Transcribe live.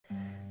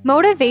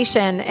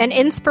Motivation and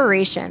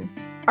inspiration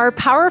are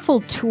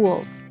powerful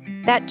tools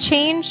that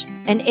change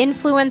and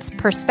influence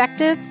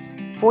perspectives,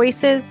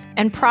 voices,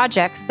 and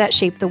projects that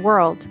shape the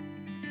world.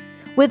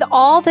 With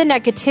all the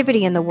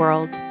negativity in the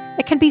world,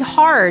 it can be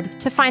hard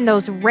to find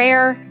those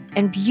rare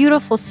and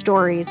beautiful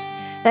stories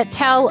that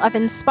tell of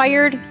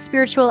inspired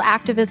spiritual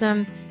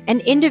activism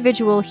and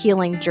individual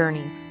healing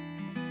journeys.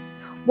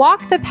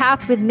 Walk the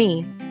path with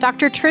me,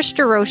 Dr. Trish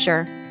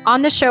DeRocher,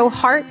 on the show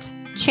Heart,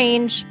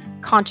 Change,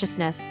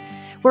 Consciousness,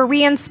 where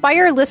we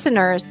inspire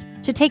listeners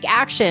to take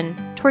action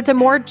towards a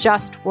more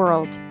just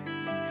world.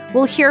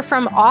 We'll hear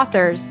from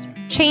authors,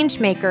 change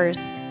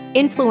makers,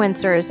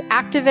 influencers,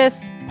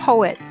 activists,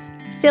 poets,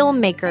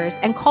 filmmakers,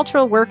 and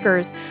cultural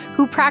workers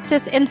who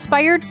practice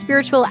inspired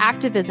spiritual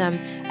activism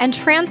and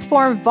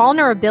transform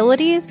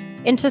vulnerabilities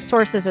into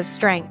sources of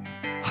strength.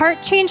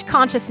 Heart Change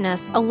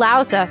Consciousness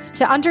allows us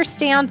to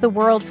understand the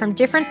world from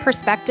different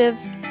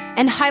perspectives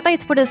and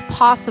highlights what is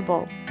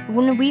possible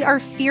when we are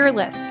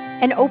fearless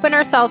and open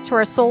ourselves to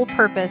our soul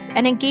purpose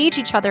and engage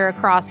each other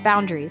across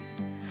boundaries.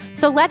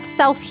 So let's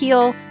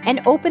self-heal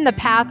and open the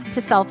path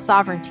to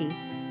self-sovereignty.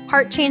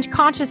 Heart Change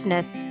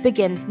Consciousness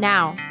begins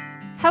now.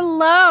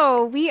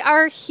 Hello, we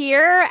are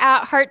here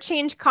at Heart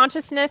Change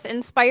Consciousness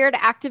Inspired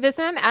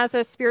Activism as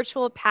a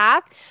Spiritual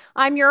Path.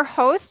 I'm your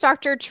host,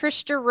 Dr.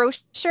 Trish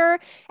DeRocher,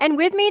 and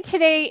with me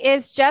today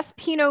is Jess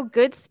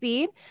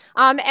Pino-Goodspeed.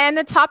 And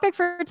the topic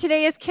for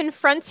today is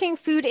Confronting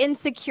Food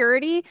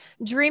Insecurity,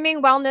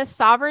 Dreaming Wellness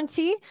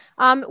Sovereignty,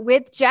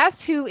 with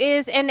Jess, who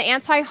is an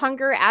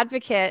anti-hunger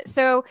advocate.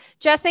 So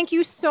Jess, thank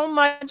you so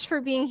much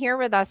for being here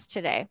with us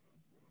today.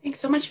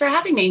 Thanks so much for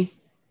having me.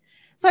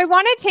 So I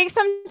want to take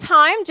some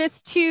time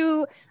just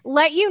to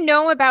let you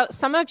know about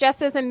some of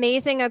Jess's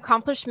amazing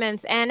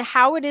accomplishments and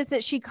how it is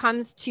that she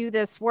comes to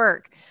this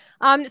work.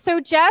 So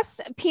Jess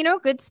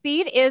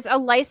Pino-Goodspeed is a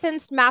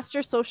licensed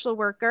master social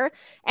worker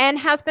and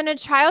has been a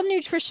child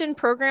nutrition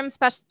program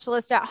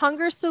specialist at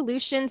Hunger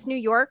Solutions New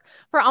York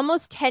for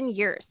almost 10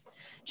 years.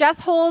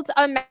 Jess holds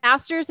a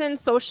master's in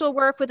social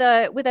work with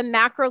a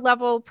macro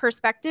level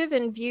perspective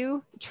and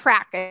view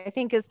track, I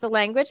think is the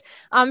language,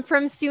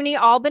 from SUNY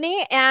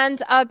Albany,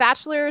 and a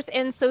bachelor's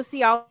in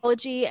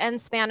sociology and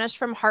Spanish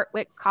from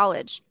Hartwick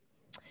College.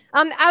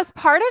 As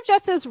part of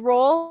Jess's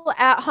role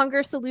at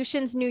Hunger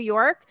Solutions New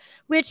York,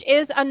 which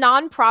is a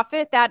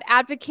nonprofit that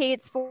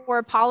advocates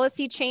for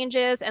policy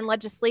changes and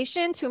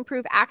legislation to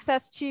improve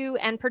access to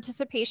and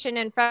participation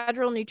in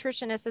federal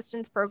nutrition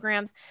assistance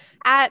programs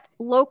at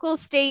local,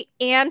 state,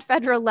 and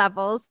federal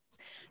levels,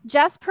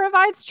 Jess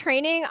provides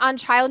training on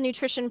child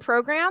nutrition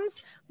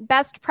programs,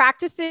 best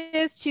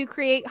practices to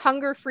create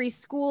hunger-free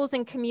schools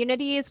and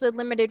communities with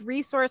limited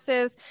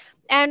resources,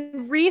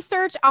 and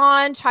research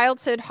on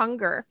childhood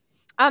hunger.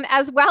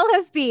 As well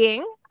as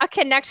being a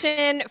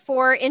connection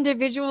for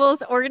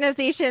individuals,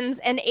 organizations,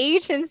 and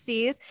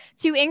agencies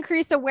to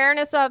increase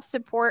awareness of,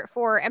 support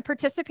for, and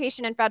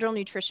participation in federal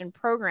nutrition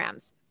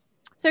programs.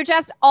 So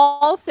Jess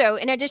also,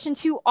 in addition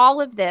to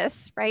all of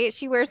this, right,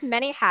 she wears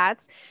many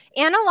hats,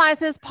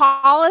 analyzes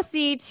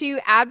policy to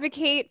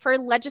advocate for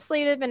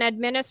legislative and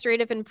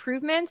administrative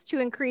improvements to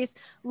increase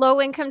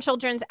low-income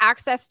children's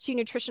access to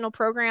nutritional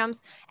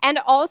programs, and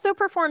also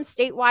performs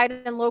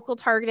statewide and local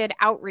targeted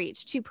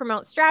outreach to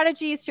promote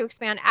strategies to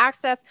expand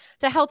access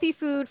to healthy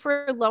food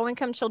for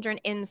low-income children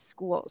in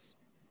schools.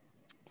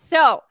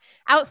 So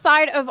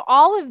outside of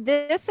all of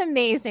this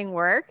amazing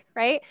work,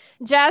 right,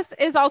 Jess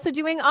is also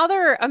doing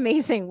other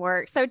amazing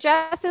work. So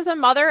Jess is a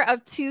mother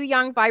of 2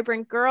 young,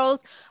 vibrant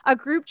girls, a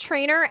group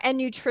trainer and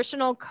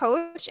nutritional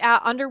coach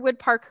at Underwood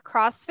Park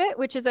CrossFit,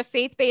 which is a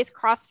faith-based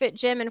CrossFit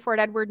gym in Fort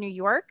Edward, New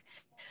York.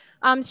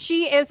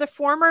 She is a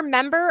former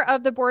member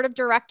of the board of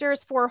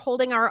directors for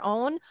Holding Our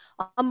Own,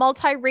 a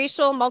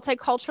multiracial,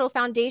 multicultural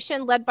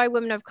foundation led by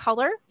women of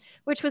color,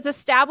 which was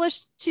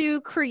established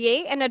to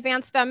create and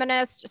advance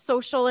feminist,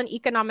 social, and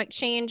economic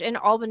change in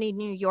Albany,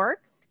 New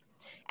York,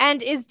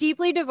 and is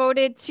deeply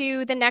devoted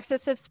to the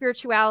nexus of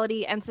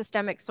spirituality and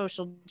systemic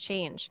social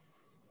change.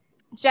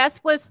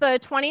 Jess was the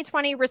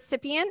 2020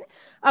 recipient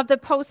of the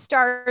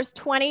Post-Stars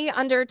 20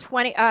 Under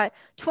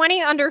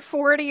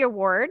 40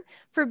 Award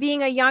for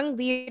being a young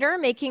leader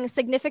making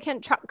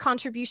significant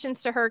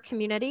contributions to her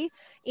community,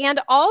 and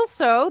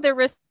also the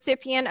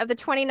recipient of the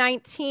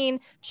 2019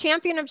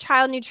 Champion of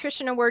Child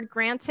Nutrition Award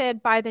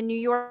granted by the New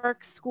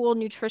York School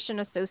Nutrition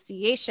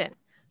Association.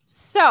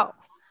 So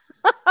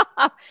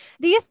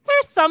these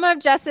are some of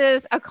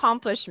Jess's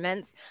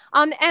accomplishments.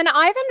 And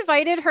I've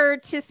invited her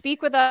to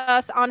speak with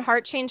us on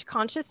Heart Change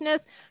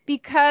Consciousness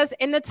because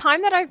in the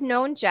time that I've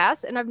known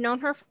Jess, and I've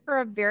known her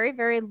for a very,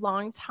 very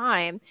long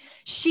time,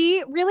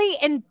 she really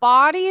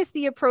embodies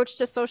the approach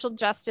to social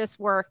justice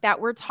work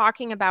that we're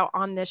talking about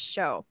on this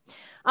show.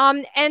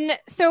 And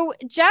so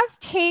Jess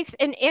takes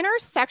an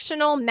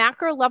intersectional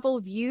macro level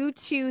view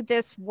to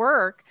this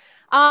work,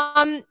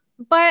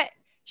 but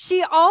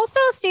she also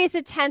stays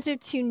attentive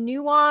to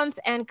nuance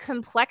and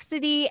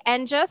complexity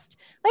and just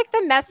like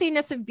the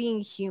messiness of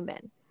being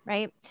human.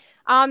 Right.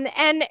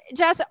 And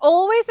Jess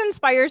always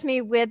inspires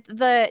me with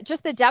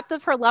the depth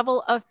of her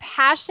level of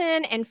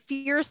passion and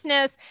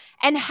fierceness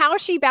and how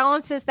she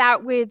balances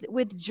that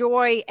with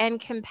joy and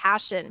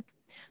compassion.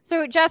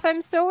 So Jess,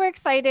 I'm so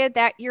excited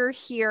that you're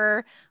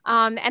here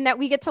and that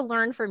we get to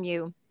learn from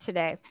you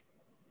today.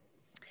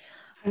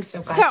 I'm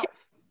so glad to.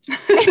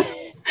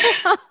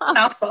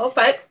 Mouthful,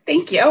 but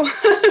thank you.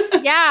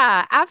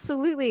 Yeah,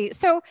 absolutely.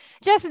 So,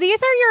 Jess,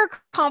 these are your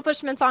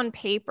accomplishments on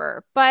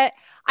paper, but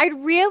I'd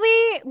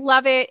really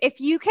love it if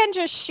you can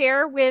just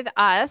share with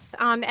us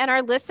and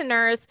our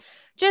listeners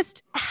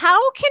just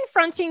how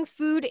confronting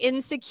food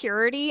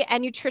insecurity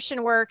and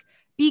nutrition work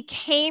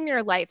became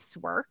your life's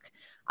work.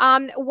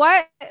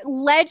 What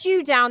led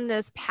you down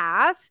this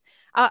path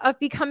of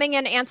becoming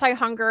an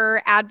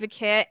anti-hunger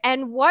advocate,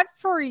 and what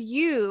for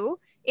you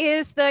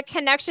is the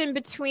connection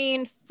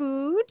between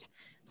food,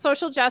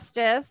 social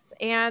justice,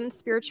 and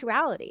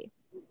spirituality?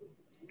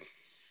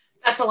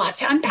 That's a lot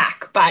to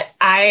unpack, but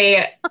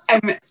I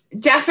am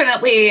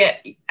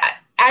definitely,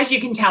 as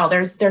you can tell,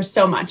 there's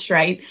so much,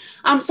 right?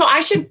 So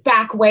I should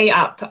back way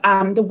up.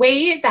 The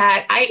way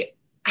that I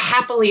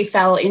happily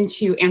fell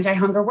into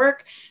anti-hunger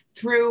work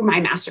through my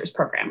master's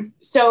program.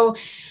 So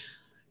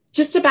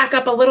just to back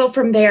up a little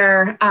from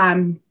there,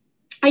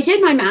 I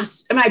did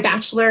my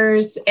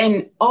bachelor's,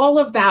 and all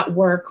of that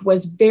work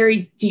was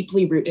very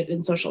deeply rooted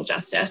in social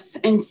justice.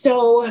 And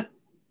so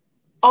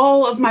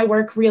all of my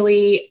work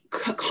really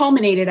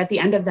culminated at the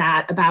end of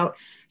that about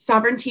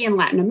sovereignty in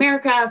Latin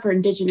America for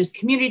Indigenous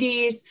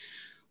communities,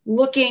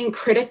 looking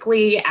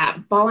critically at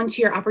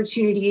volunteer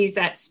opportunities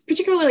that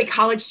particularly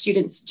college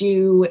students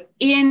do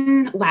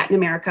in Latin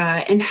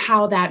America and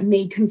how that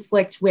may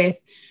conflict with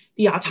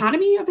the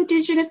autonomy of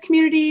Indigenous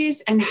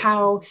communities, and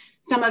how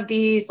some of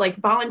these like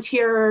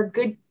volunteer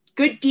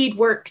good deed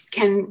works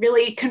can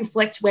really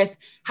conflict with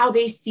how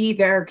they see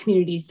their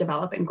communities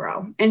develop and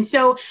grow. And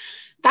so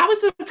that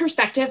was the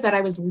perspective that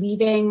I was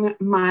leaving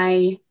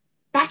my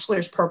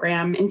bachelor's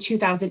program in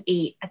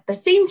 2008 at the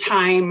same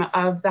time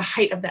of the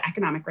height of the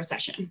economic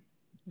recession.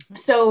 Mm-hmm.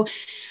 So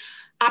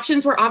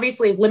options were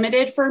obviously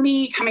limited for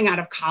me coming out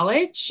of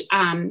college.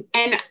 And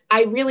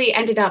I really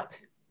ended up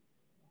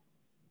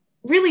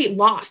really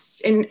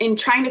lost in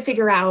trying to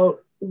figure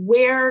out,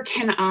 where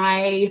can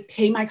I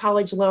pay my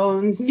college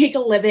loans, make a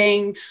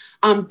living,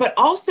 but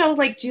also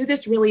like do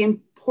this really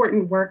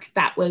important work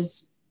that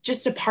was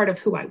just a part of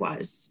who I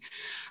was.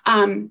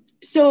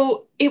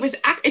 So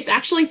it's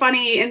actually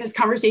funny in this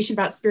conversation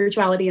about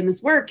spirituality and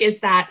this work is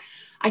that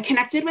I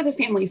connected with a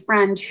family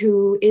friend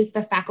who is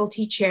the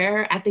faculty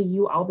chair at the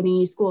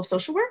UAlbany School of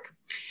Social Work.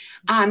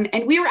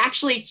 And we were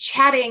actually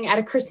chatting at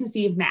a Christmas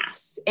Eve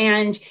Mass,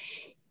 and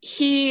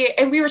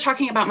we were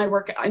talking about my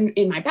work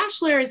in my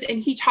bachelor's, and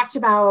he talked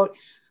about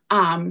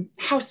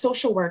how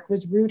social work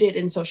was rooted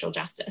in social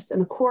justice, and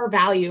the core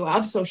value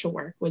of social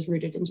work was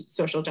rooted in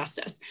social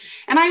justice.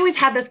 And I always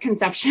had this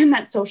conception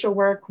that social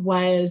work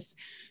was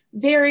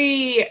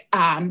very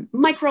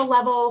micro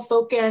level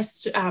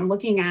focused,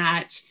 looking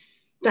at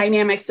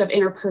dynamics of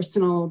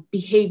interpersonal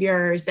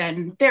behaviors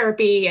and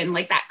therapy and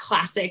like that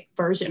classic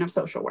version of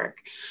social work.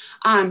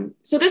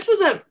 So this was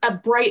a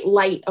bright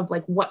light of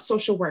like what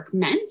social work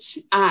meant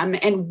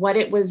and what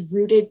it was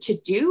rooted to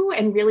do,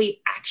 and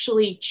really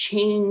actually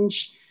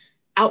change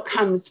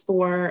outcomes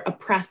for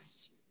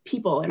oppressed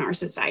people in our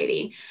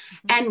society.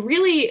 Mm-hmm. And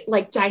really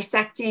like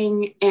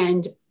dissecting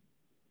and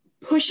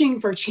pushing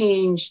for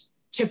change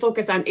to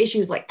focus on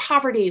issues like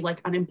poverty,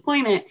 like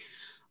unemployment,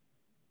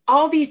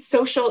 all these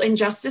social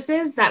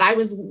injustices that I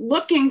was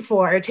looking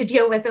for to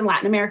deal with in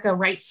Latin America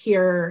right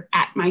here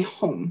at my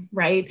home,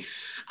 right?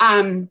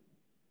 And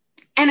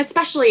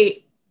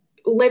especially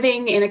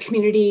living in a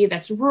community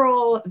that's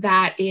rural,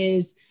 that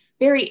is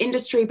very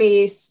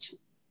industry-based,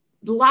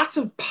 lots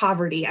of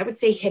poverty, I would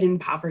say hidden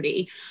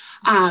poverty.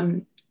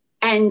 And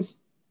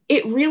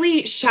it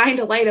really shined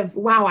a light of,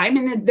 wow, I'm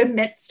in the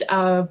midst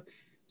of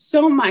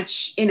so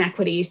much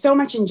inequity, so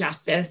much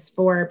injustice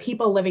for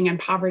people living in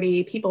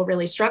poverty, people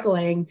really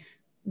struggling,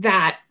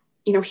 that,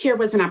 you know, here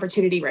was an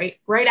opportunity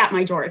right at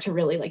my door to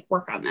really like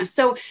work on this.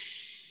 So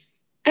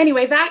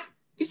anyway, that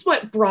is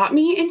what brought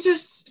me into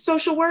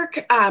social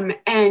work.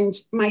 And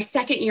my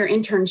second year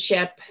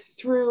internship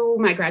through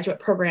my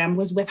graduate program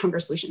was with Hunger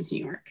Solutions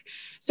New York.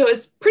 So it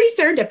was pretty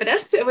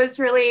serendipitous. It was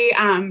really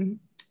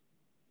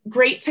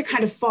great to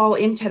kind of fall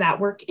into that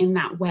work in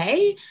that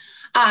way.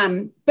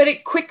 But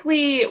it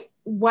quickly,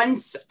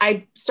 once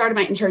I started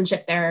my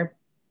internship there,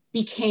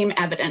 became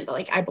evident that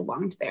like I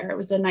belonged there. It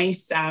was a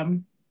nice, I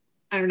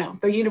don't know,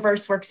 the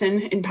universe works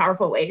in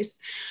powerful ways.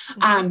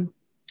 Mm-hmm.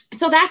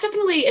 So that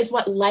definitely is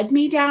what led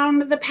me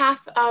down the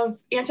path of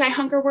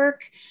anti-hunger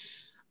work.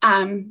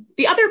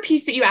 The other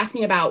piece that you asked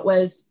me about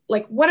was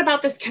like, what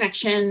about this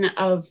connection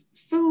of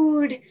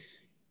food,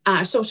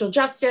 social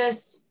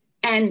justice,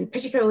 and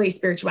particularly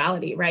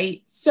spirituality,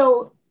 right?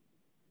 So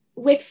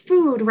with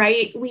food,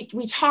 right,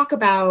 we talk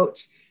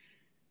about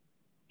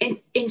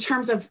in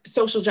terms of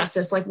social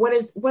justice, like what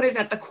is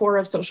at the core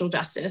of social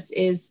justice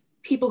is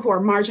people who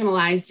are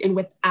marginalized and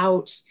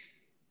without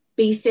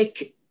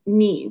basic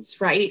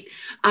needs, right?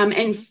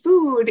 And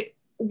food,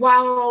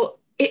 while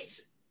it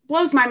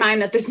blows my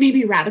mind that this may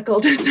be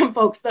radical to some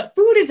folks, but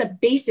food is a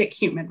basic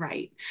human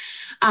right.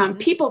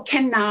 People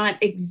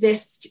cannot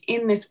exist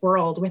in this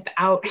world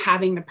without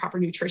having the proper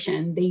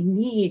nutrition they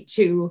need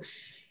to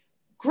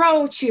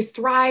grow, to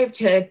thrive,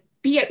 to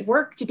be at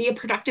work, to be a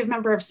productive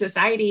member of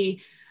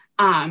society.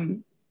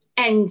 And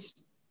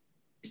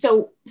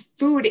so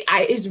food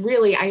is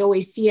really, I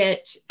always see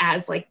it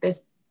as like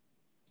this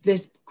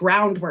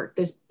groundwork,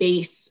 this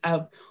base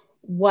of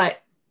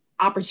what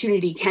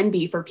opportunity can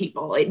be for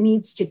people. It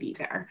needs to be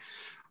there,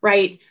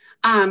 right?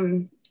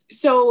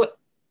 So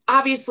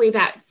obviously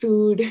that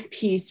food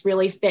piece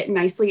really fit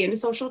nicely into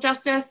social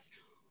justice.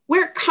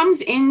 Where it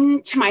comes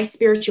into my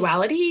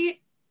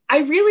spirituality, I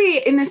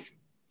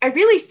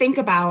really think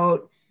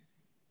about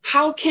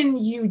how can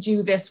you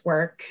do this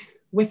work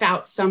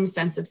without some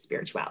sense of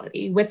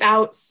spirituality,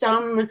 without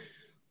some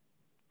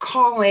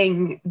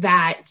calling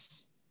that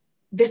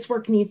this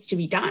work needs to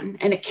be done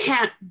and it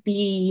can't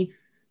be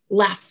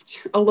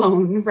left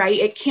alone, right?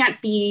 It can't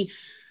be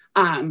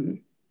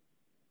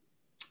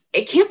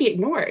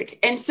ignored.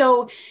 And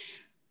so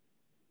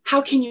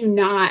how can you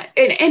not?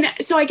 And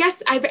so I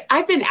guess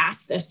I've been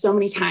asked this so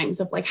many times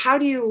of like, how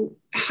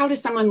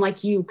does someone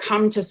like you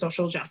come to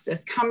social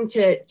justice, come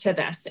to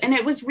this? And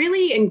it was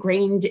really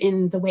ingrained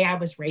in the way I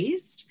was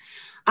raised.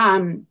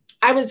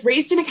 I was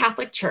raised in a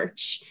Catholic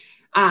church.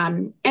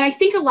 And I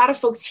think a lot of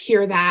folks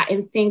hear that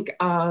and think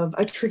of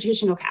a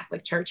traditional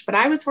Catholic church, but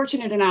I was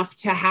fortunate enough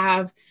to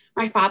have,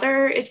 my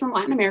father is from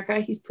Latin America,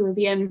 he's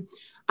Peruvian.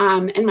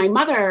 And my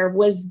mother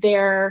was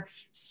there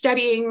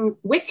studying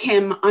with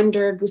him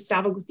under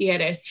Gustavo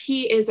Gutierrez.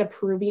 He is a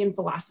Peruvian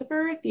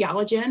philosopher,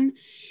 theologian,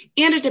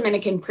 and a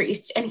Dominican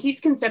priest. And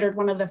he's considered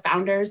one of the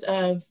founders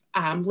of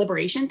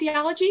liberation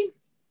theology.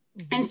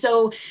 Mm-hmm. And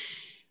so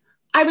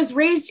I was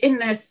raised in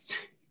this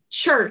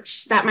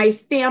church that my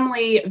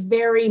family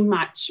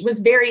was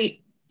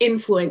very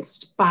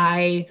influenced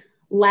by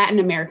Latin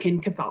American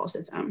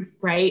Catholicism,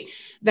 right?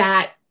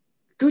 That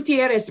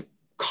Gutierrez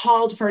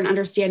called for an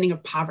understanding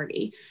of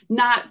poverty,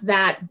 not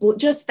that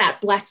just that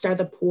blessed are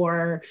the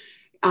poor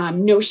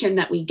notion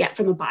that we get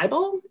from the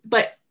Bible,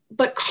 but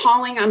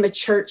calling on the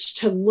church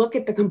to look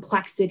at the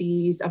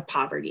complexities of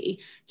poverty,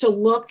 to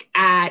look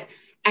at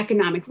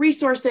economic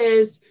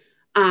resources,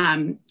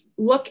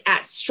 look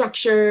at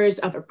structures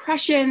of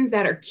oppression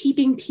that are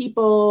keeping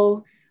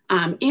people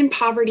in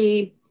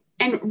poverty,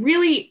 and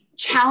really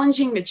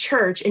challenging the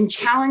church and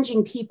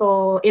challenging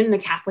people in the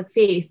Catholic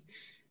faith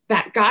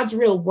that God's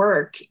real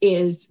work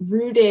is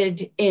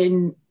rooted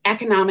in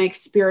economic,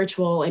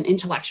 spiritual, and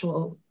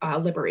intellectual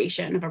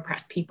liberation of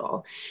oppressed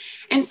people.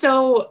 And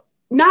so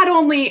not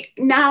only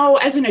now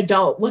as an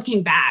adult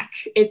looking back,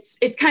 it's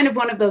kind of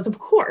one of those, of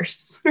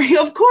course, right?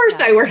 Of course,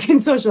 yeah. I work in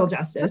social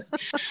justice.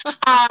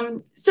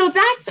 So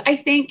that's, I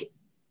think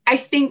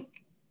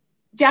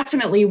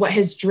definitely what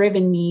has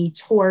driven me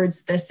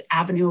towards this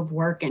avenue of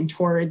work and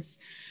towards,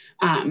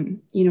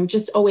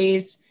 just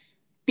always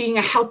being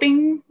in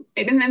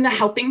the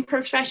helping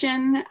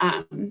profession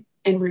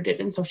and rooted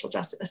in social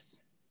justice.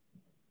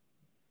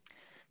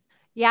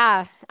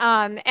 Yeah.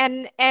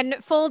 And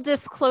full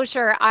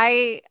disclosure,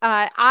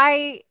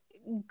 I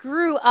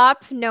grew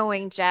up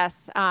knowing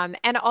Jess,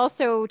 and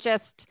also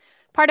just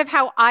part of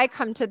how I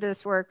come to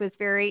this work was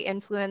very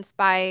influenced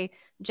by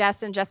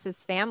Jess and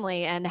Jess's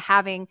family and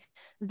having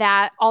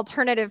that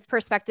alternative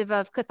perspective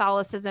of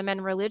Catholicism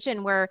and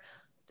religion where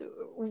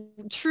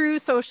true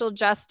social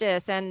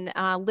justice and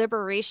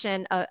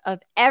liberation of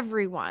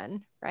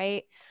everyone,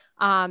 right?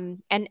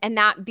 And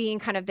that being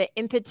kind of the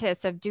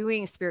impetus of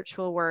doing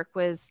spiritual work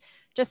was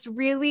just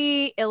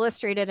really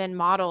illustrated and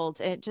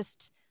modeled it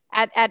just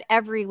at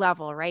every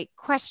level, right?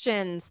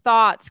 Questions,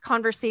 thoughts,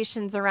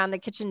 conversations around the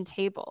kitchen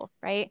table,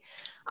 right?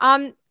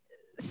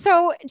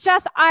 So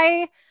Jess,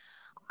 I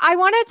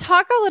want to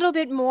talk a little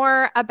bit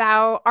more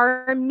about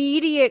our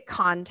immediate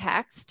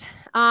context.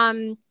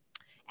 And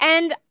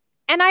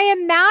I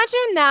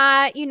imagine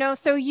that,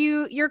 so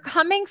you're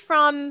coming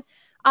from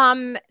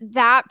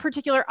that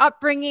particular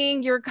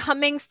upbringing, you're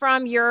coming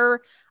from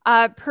your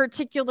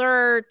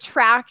particular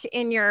track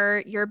in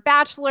your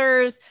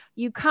bachelor's,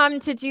 you come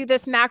to do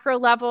this macro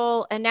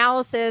level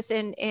analysis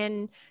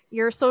in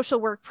your social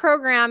work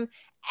program.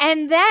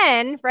 And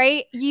then,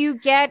 right, you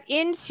get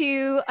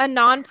into a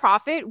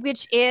nonprofit,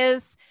 which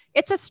it's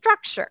a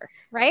structure,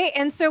 right?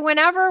 And so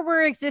whenever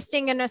we're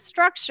existing in a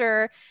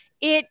structure,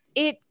 it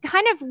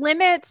kind of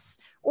limits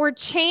or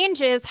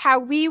changes how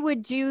we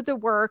would do the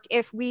work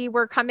if we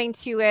were coming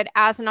to it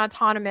as an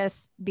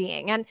autonomous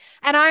being. And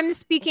I'm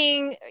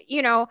speaking,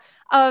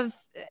 of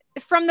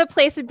from the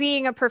place of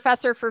being a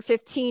professor for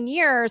 15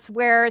 years,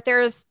 where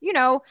there's,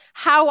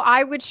 how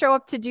I would show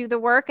up to do the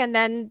work. And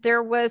then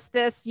there was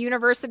this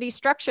university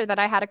structure that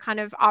I had to kind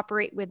of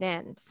operate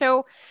within.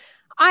 So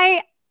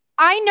I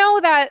know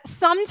that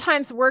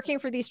sometimes working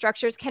for these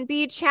structures can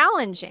be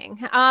challenging.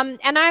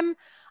 And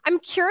I'm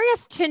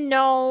curious to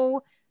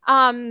know,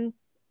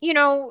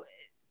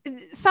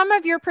 some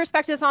of your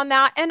perspectives on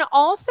that, and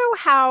also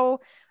how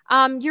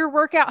your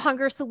work at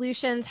Hunger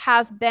Solutions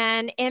has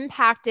been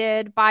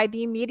impacted by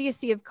the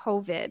immediacy of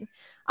COVID,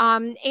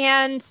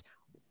 and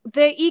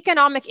the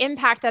economic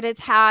impact that it's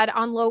had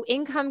on low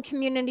income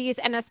communities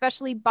and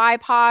especially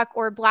BIPOC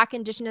or Black,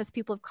 Indigenous,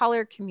 people of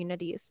color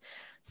communities.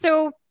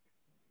 So,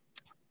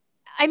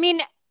 I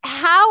mean,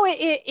 how,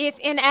 if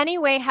in any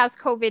way, has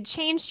COVID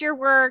changed your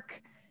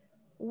work?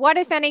 What,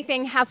 if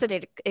anything, has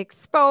it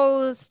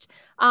exposed?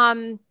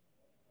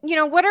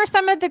 What are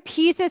some of the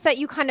pieces that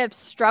you kind of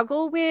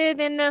struggle with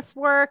in this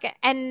work?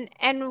 And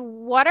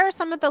what are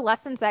some of the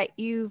lessons that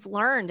you've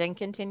learned and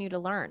continue to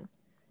learn?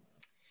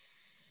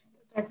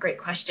 Those are great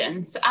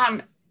questions.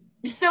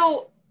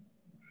 So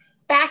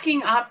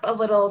backing up a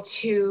little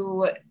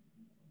to,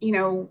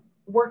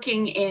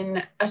 working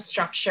in a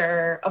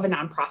structure of a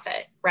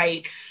nonprofit,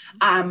 right?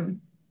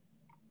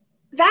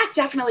 That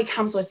definitely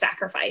comes with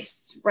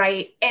sacrifice,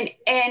 right?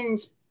 And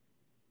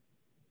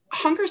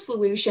Hunger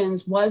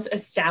Solutions was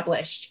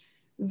established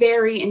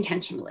very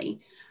intentionally.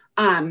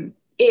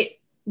 It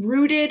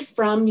rooted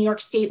from New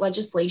York State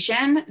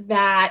legislation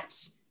that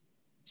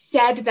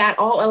said that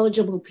all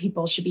eligible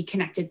people should be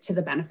connected to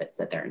the benefits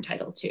that they're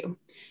entitled to.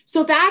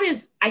 So that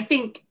is, I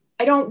think,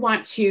 I don't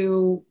want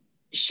to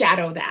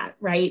shadow that,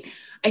 right?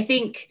 I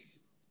think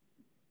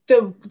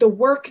the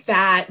work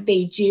that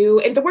they do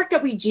and the work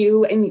that we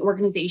do in the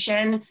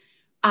organization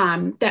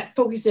that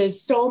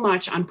focuses so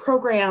much on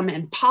program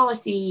and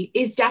policy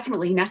is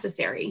definitely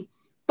necessary,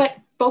 but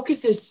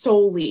focuses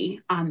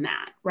solely on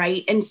that,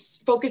 right? And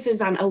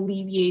focuses on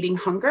alleviating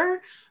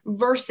hunger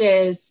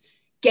versus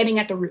getting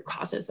at the root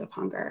causes of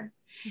hunger.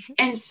 Mm-hmm.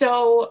 And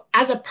so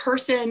as a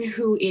person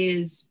who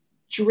is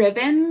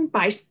driven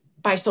by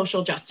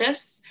social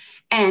justice,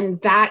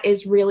 and that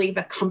is really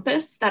the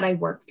compass that I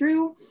work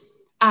through,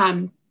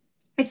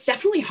 it's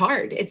definitely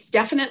hard. It's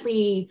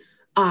definitely,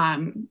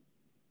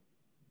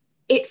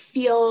 it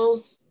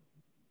feels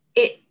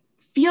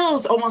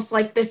almost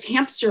like this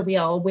hamster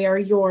wheel where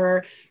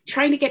you're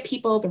trying to get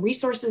people the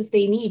resources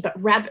they need,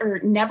 but rather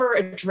never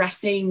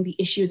addressing the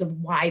issues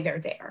of why they're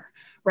there,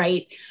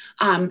 right?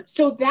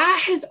 So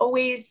that has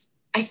always,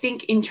 I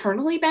think,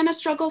 internally been a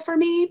struggle for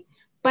me.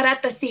 But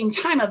at the same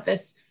time, of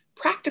this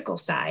practical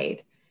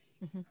side,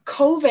 mm-hmm.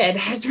 COVID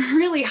has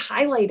really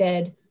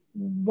highlighted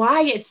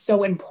why it's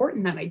so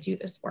important that I do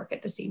this work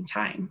at the same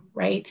time,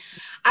 right?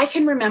 I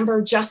can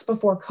remember just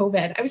before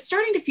COVID, I was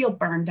starting to feel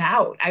burned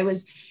out. I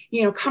was,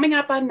 coming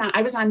up on,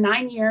 I was on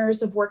 9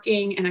 years of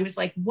working, and I was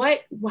like,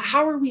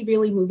 how are we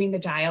really moving the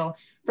dial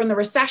from the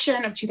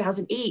recession of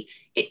 2008?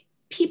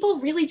 People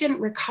really didn't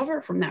recover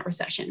from that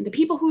recession. The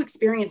people who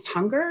experienced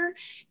hunger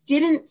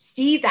didn't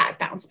see that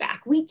bounce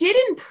back. We did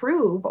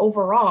improve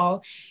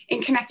overall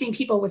in connecting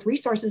people with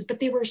resources, but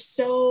they were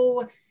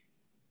so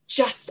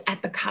just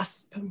at the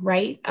cusp,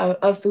 right,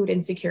 of food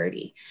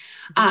insecurity.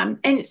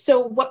 And so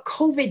what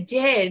COVID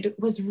did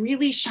was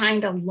really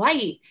shined a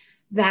light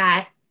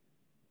that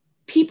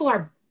people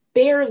are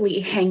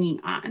barely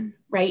hanging on,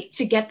 right,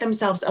 to get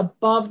themselves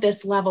above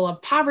this level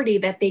of poverty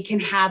that they can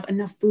have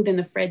enough food in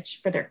the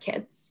fridge for their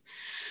kids.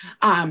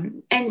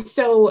 And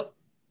so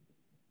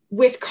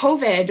with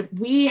COVID,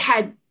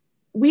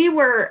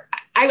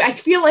 I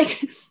feel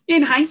like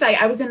in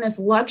hindsight, I was in this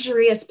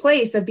luxurious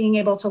place of being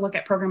able to look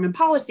at program and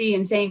policy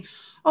and saying,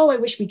 oh, I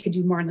wish we could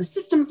do more on the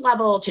systems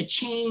level to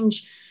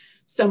change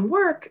some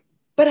work.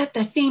 But at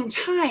the same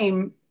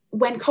time,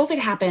 when COVID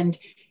happened,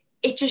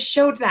 it just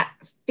showed that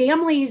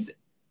families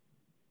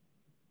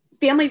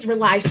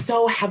rely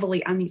so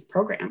heavily on these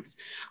programs.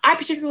 I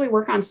particularly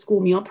work on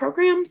school meal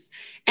programs.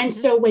 And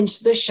so when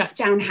the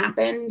shutdown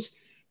happened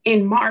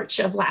in March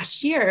of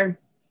last year,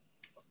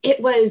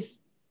 it was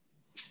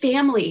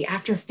family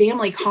after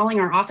family calling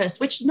our office,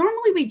 which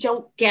normally we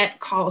don't get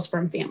calls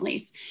from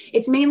families.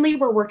 It's mainly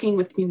we're working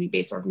with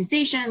community-based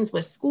organizations,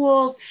 with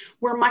schools.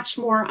 We're much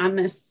more on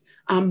this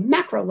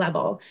macro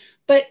level.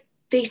 But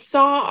they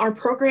saw our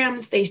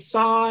programs. They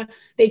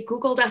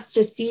Googled us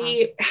to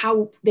see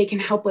how they can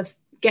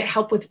get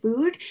help with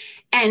food.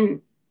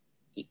 And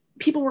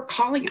people were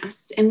calling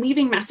us and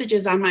leaving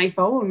messages on my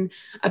phone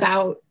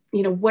about,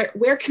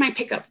 where can I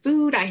pick up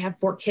food? I have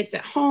 4 kids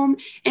at home.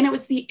 And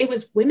it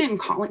was women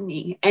calling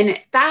me. And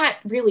that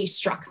really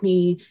struck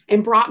me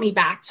and brought me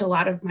back to a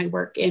lot of my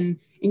work in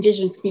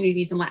Indigenous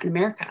communities in Latin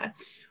America,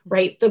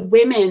 right? The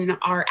women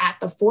are at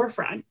the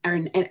forefront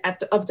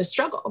of the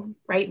struggle,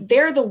 right?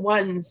 They're the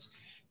ones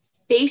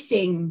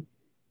facing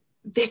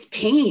this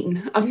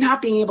pain of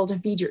not being able to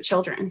feed your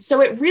children.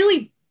 So it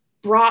really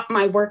brought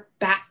my work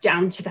back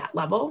down to that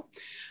level.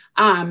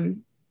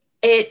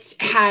 It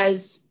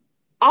has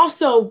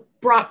also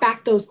brought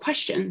back those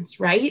questions,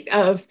 right?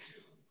 Of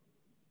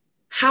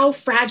how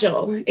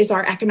fragile is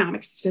our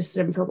economic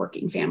system for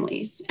working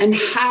families, and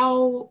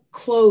how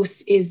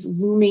close is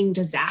looming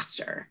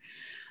disaster?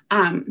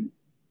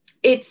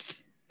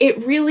 It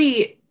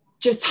really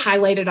just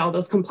highlighted all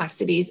those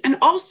complexities. And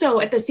also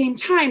at the same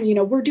time,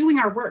 we're doing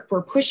our work,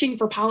 we're pushing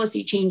for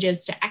policy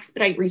changes to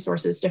expedite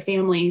resources to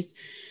families.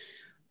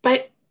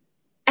 But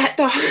at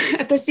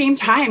at the same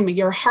time,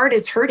 your heart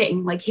is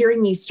hurting, like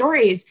hearing these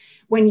stories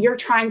when you're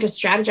trying to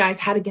strategize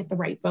how to get the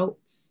right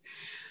votes.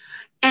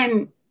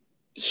 And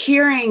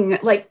hearing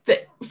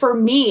for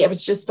me, it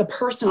was just the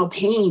personal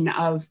pain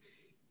of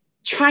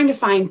trying to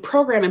find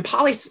program and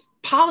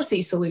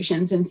policy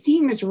solutions and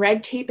seeing this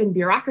red tape and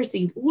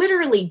bureaucracy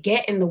literally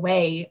get in the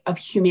way of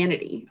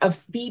humanity, of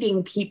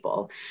feeding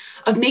people,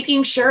 of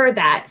making sure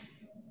that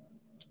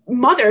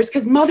mothers,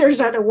 because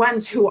mothers are the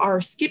ones who are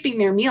skipping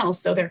their meals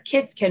so their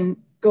kids can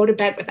go to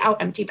bed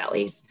without empty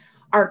bellies,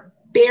 are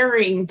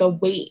bearing the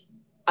weight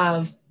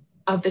of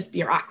this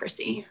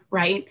bureaucracy,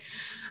 right?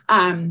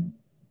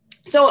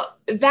 So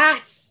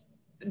this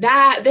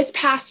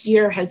past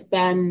year has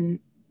been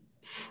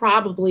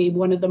probably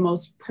one of the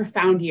most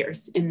profound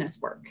years in this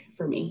work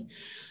for me.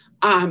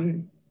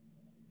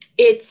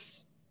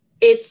 It's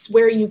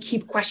where you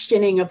keep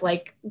questioning of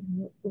like,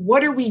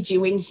 what are we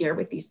doing here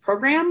with these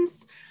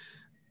programs?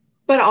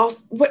 But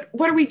also, what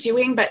are we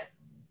doing? But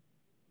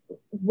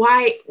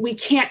why we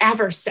can't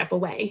ever step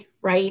away,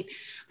 right?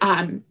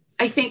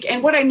 I think,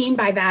 and what I mean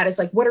by that is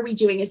like, what are we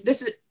doing?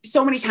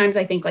 So many times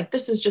I think like,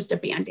 this is just a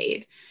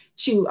Band-Aid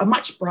to a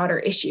much broader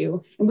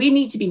issue. And we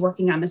need to be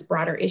working on this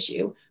broader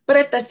issue. But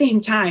at the same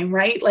time,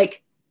 right?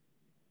 Like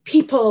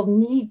people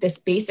need this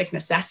basic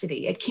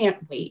necessity. It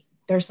can't wait.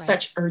 There's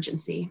such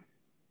urgency.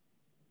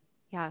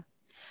 Yeah.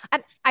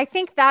 And I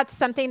think that's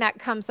something that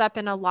comes up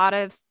in a lot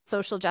of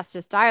social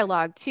justice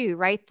dialogue too,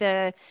 right?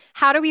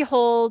 How do we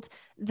hold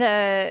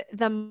the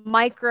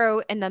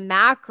micro and the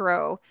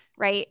macro,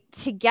 right,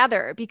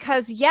 together?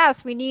 Because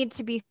yes, we need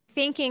to be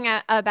thinking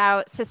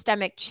about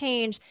systemic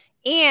change.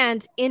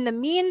 And in the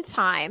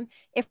meantime,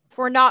 if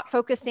we're not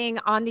focusing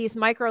on these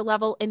micro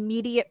level,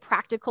 immediate,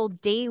 practical,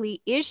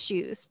 daily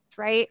issues,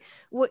 right?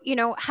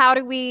 How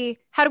do we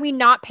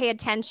not pay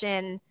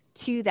attention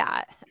to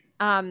that?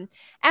 And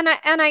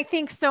I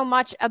think so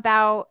much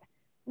about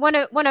one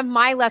of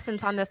my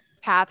lessons on this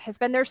path has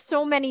been there's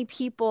so many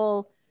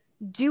people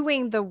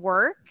doing the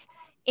work.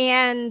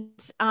 And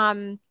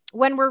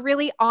when we're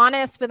really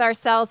honest with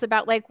ourselves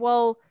about like,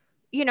 well,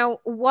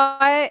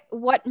 what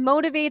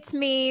motivates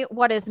me?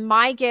 What is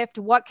my gift?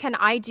 What can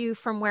I do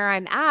from where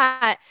I'm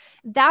at?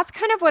 That's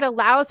kind of what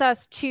allows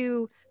us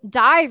to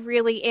dive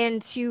really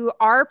into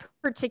our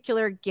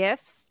particular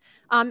gifts,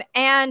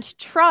 and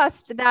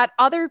trust that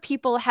other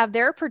people have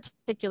their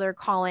particular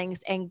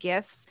callings and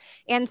gifts.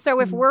 And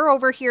so if we're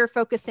over here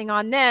focusing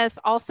on this,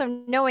 also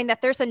knowing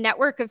that there's a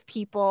network of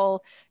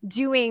people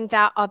doing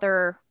that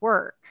other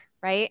work,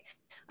 right?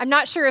 I'm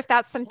not sure if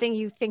that's something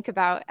you think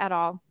about at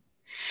all.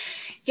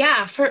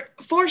 Yeah,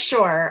 for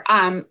sure.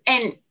 And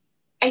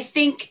I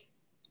think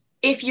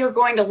if you're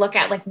going to look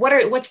at like,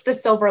 what's the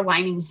silver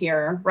lining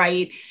here,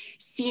 right?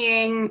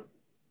 Seeing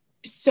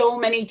so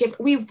many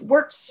we've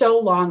worked so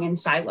long in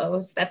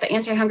silos that the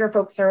anti-hunger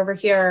folks are over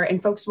here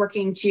and folks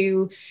working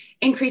to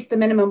increase the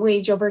minimum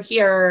wage over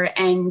here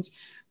and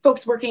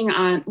folks working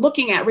on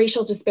looking at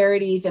racial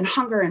disparities and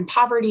hunger and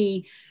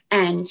poverty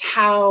and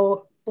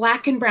how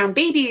Black and brown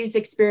babies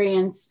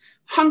experience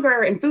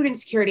hunger and food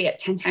insecurity at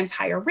 10 times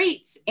higher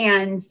rates.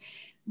 And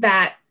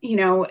that,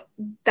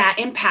 that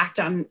impact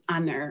on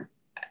their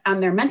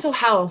mental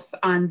health,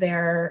 on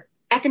their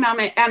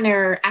economic and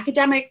their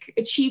academic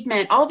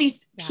achievement, all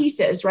these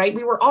pieces, right?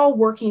 We were all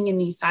working in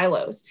these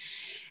silos.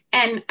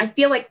 And I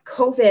feel like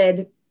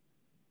COVID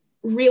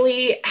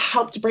really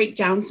helped break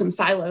down some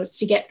silos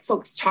to get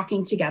folks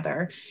talking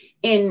together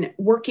in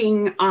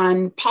working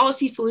on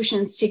policy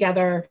solutions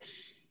together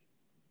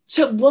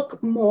to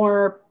look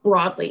more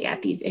broadly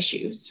at these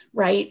issues,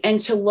 right? And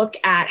to look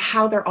at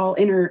how they're all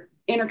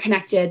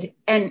interconnected.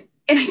 And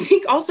I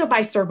think also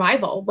by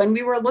survival, when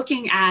we were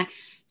looking at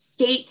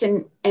states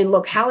and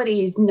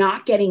localities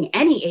not getting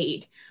any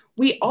aid,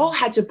 we all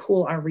had to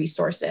pool our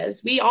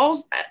resources. Many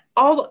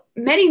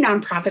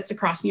nonprofits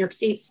across New York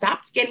State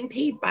stopped getting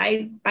paid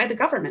by the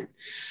government.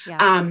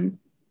 Yeah.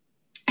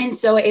 And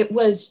so it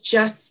was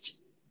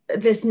just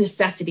this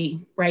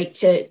necessity, right?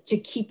 To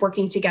keep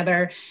working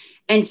together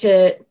and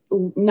to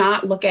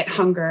not look at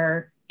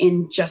hunger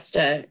in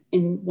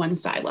one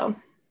silo.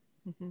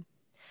 Mm-hmm.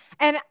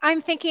 And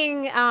I'm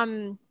thinking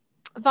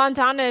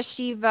Vandana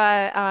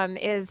Shiva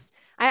is,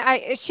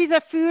 she's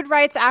a food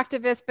rights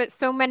activist, but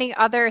so many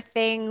other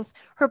things.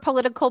 Her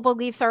political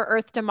beliefs are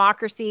earth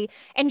democracy.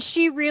 And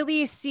she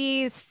really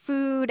sees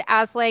food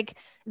as like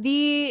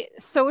the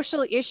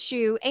social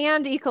issue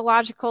and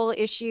ecological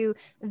issue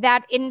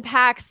that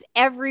impacts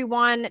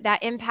everyone,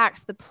 that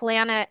impacts the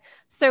planet.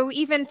 So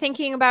even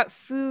thinking about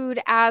food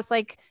as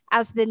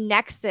the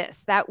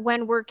nexus, that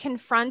when we're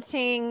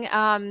confronting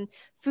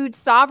food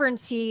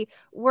sovereignty,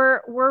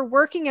 we're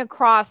working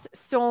across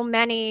so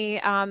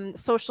many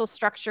social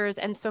structures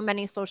and so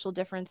many social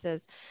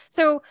differences.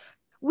 So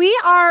we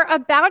are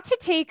about to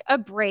take a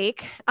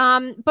break,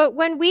 but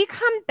when we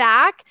come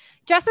back,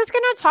 Jess is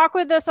going to talk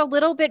with us a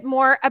little bit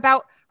more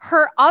about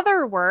her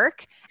other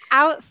work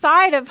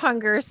outside of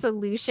Hunger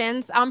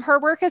Solutions, her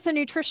work as a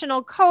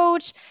nutritional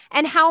coach,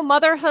 and how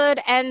motherhood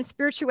and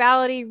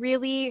spirituality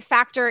really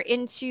factor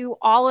into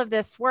all of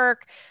this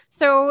work.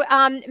 So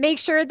make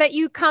sure that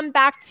you come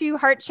back to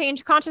Heart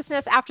Change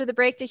Consciousness after the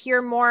break to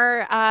hear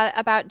more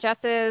about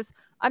Jess's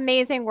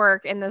amazing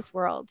work in this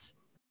world.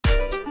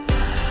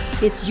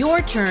 It's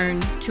your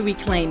turn to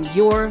reclaim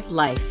your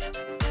life.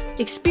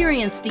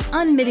 Experience the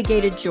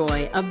unmitigated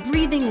joy of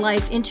breathing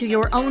life into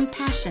your own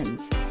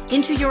passions,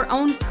 into your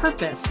own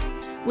purpose,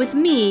 with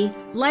me,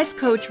 life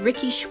coach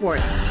Ricky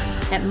Schwartz,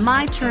 at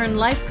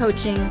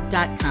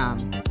myturnlifecoaching.com.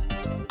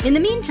 In the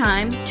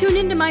meantime, tune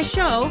into my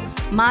show,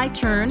 My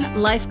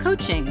Turn Life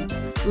Coaching,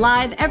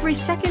 live every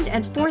second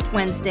and fourth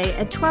Wednesday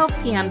at 12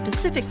 p.m.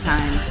 Pacific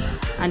Time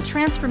on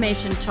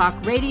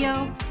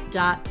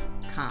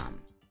TransformationTalkRadio.com.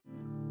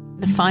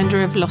 The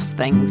Finder of Lost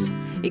Things,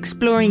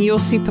 exploring your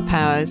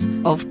superpowers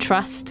of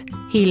trust,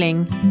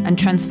 healing, and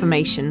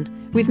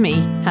transformation with me,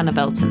 Hannah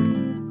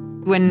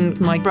Belton. When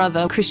my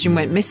brother Christian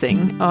went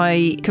missing,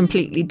 I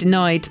completely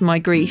denied my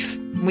grief.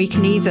 We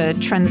can either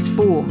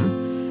transform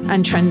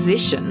and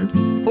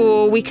transition,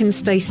 or we can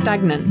stay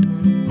stagnant.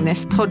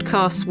 This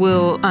podcast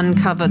will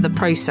uncover the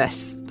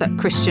process that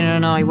Christian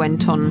and I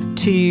went on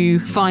to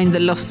find the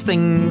lost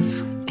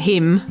things,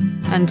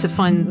 him, and to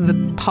find the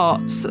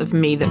parts of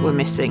me that were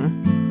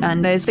missing.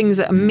 And there's things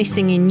that are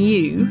missing in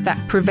you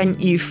that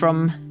prevent you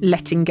from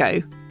letting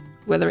go,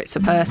 whether it's a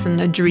person,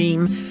 a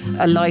dream,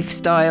 a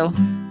lifestyle.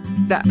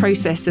 That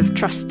process of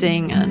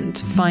trusting and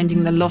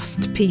finding the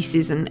lost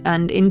pieces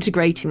and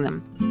integrating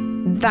them.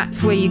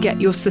 That's where you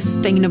get your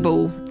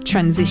sustainable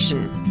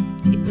transition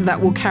that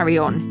will carry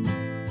on.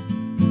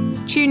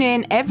 Tune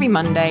in every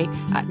Monday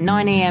at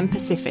 9 a.m.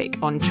 Pacific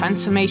on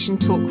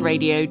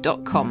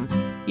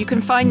transformationtalkradio.com. You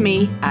can find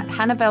me at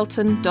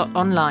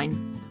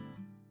hannahvelton.online.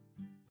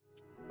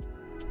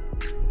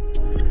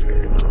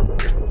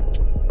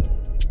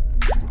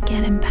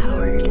 Get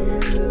empowered.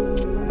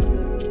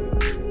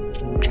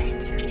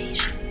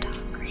 Transformation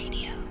Talk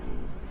Radio.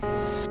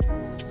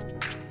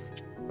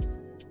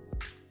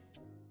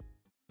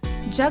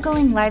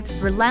 Juggling life's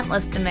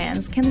relentless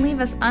demands can leave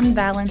us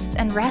unbalanced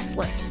and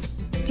restless.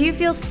 Do you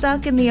feel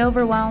stuck in the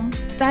overwhelm?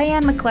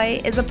 Diane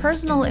McClay is a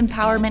personal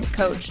empowerment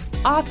coach,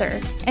 author,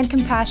 and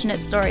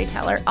compassionate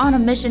storyteller on a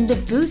mission to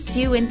boost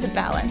you into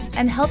balance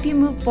and help you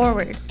move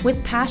forward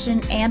with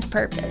passion and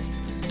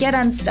purpose. Get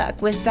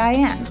unstuck with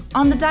Diane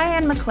on The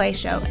Diane McClay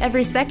Show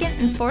every second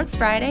and fourth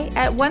Friday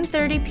at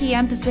 1:30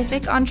 p.m.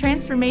 Pacific on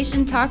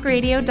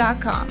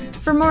TransformationTalkRadio.com.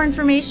 For more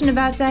information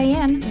about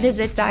Diane,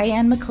 visit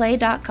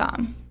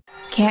DianeMcClay.com.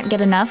 Can't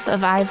get enough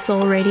of I Have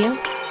Soul Radio?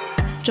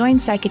 Join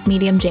Psychic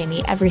Medium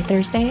Jamie every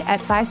Thursday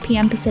at 5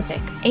 p.m. Pacific,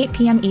 8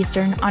 p.m.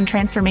 Eastern on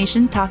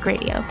Transformation Talk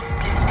Radio.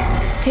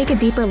 Take a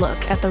deeper look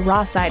at the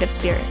raw side of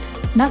spirit.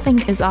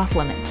 Nothing is off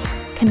limits.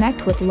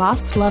 Connect with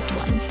lost loved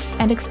ones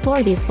and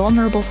explore these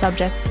vulnerable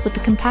subjects with the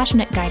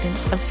compassionate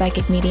guidance of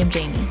Psychic Medium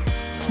Jamie.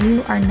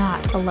 You are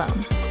not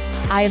alone.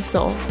 I Have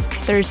Soul,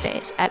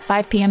 Thursdays at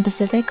 5 p.m.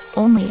 Pacific,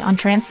 only on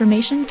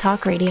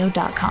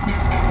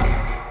TransformationTalkRadio.com.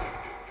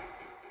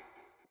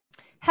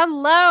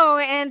 Hello,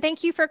 and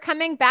thank you for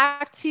coming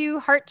back to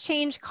Heart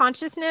Change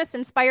Consciousness,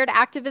 Inspired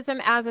Activism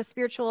as a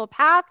Spiritual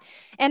Path.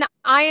 And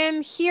I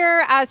am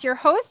here as your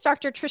host,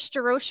 Dr. Trish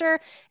DeRocher,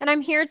 and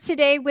I'm here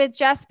today with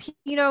Jess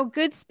Pino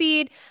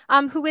Goodspeed,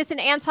 who is an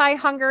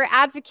anti-hunger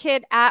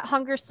advocate at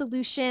Hunger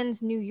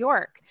Solutions, New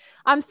York.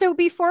 So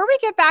before we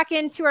get back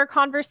into our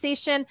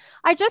conversation,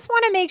 I just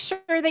want to make sure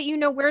that you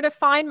know where to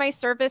find my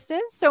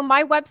services. So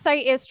my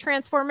website is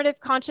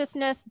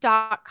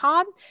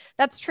transformativeconsciousness.com.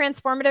 That's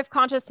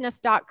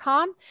transformativeconsciousness.com.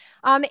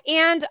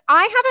 And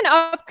I have an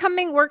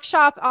upcoming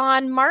workshop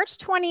on March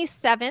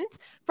 27th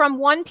from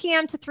 1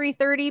 p.m. to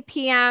 3:30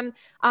 p.m.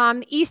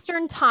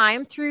 Eastern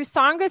Time through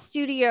Sangha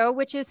Studio,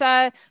 which is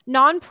a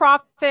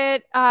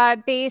nonprofit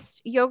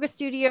based yoga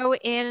studio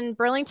in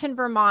Burlington,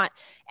 Vermont.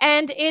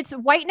 And it's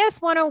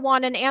Whiteness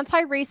 101, an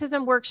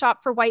anti-racism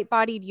workshop for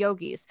white-bodied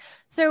yogis.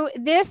 So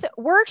this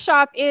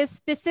workshop is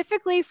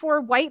specifically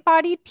for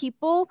white-bodied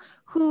people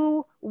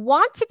who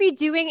want to be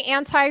doing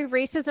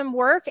anti-racism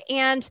work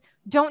and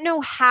don't know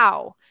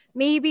how.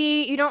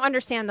 Maybe you don't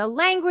understand the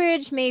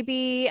language.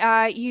 Maybe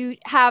you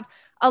have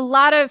a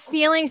lot of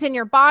feelings in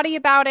your body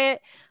about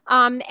it.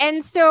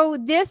 And so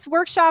this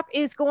workshop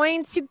is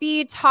going to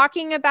be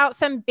talking about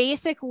some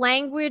basic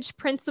language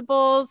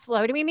principles.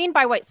 What do we mean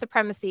by white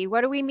supremacy? What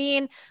do we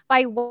mean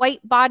by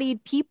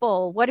white-bodied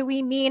people? What do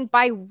we mean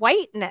by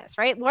whiteness,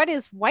 right? What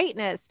is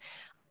whiteness?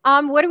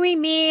 What do we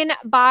mean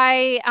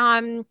by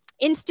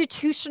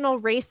institutional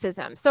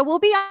racism? So we'll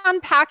be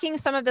unpacking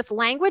some of this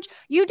language.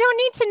 You don't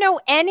need to know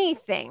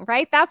anything,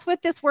 right? That's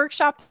what this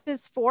workshop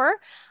is for.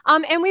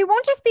 And we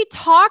won't just be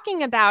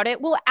talking about it.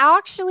 We'll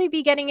actually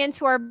be getting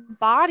into our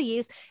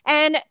bodies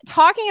and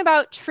talking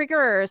about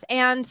triggers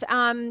and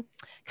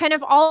kind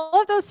of all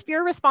of those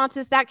fear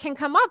responses that can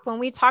come up when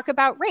we talk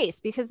about race,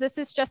 because this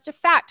is just a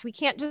fact. We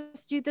can't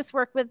just do this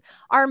work with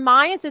our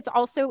minds. It's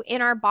also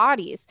in our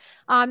bodies.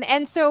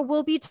 And so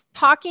we'll be be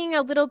talking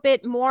a little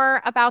bit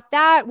more about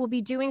that. We'll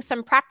be doing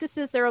some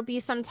practices. There will be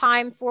some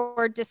time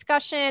for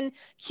discussion,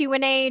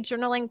 Q&A,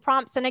 journaling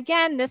prompts. And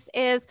again, this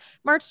is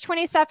March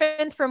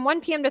 27th from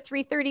 1 p.m. to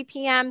 3:30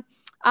 p.m.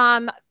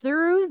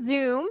 Through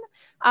Zoom.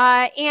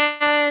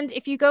 And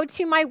if you go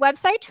to my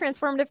website,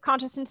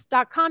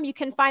 transformativeconsciousness.com, you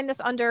can find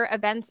this under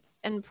events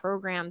and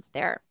programs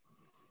there.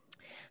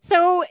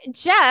 So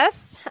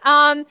Jess,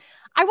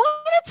 I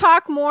want to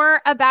talk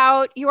more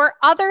about your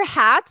other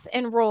hats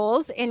and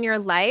roles in your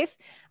life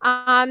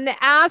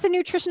as a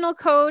nutritional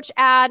coach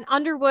at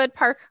Underwood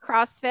Park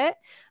CrossFit.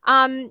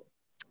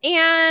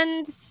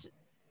 And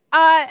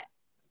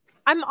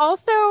I'm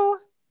also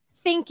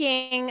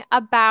thinking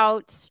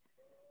about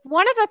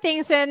one of the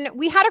things, and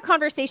we had a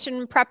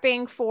conversation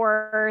prepping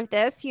for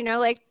this, you know,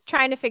 like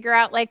trying to figure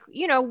out like,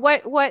 you know,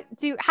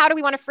 how do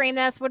we want to frame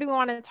this? What do we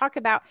want to talk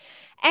about?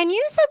 And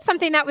you said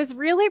something that was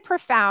really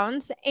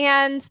profound.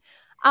 And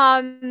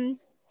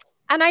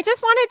I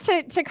just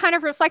wanted to kind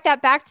of reflect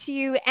that back to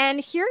you and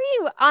hear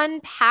you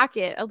unpack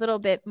it a little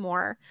bit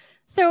more.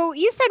 So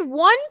you said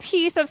one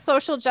piece of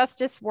social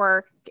justice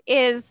work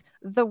is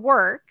the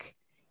work,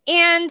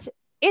 and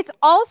it's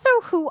also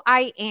who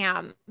I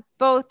am,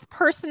 both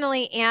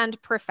personally and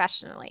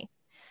professionally.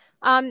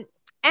 And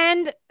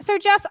so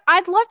Jess,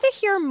 I'd love to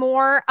hear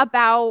more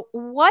about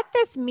what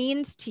this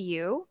means to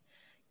you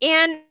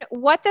and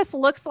what this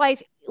looks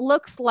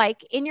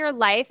like in your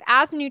life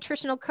as a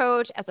nutritional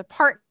coach, as a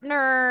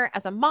partner,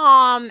 as a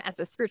mom, as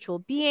a spiritual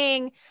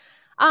being.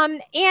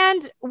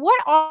 And what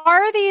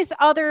are these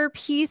other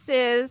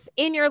pieces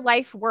in your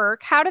life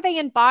work? How do they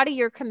embody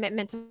your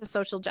commitment to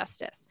social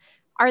justice?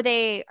 Are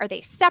they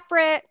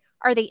separate?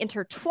 Are they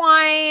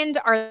intertwined?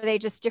 Are they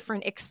just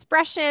different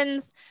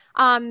expressions?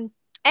 And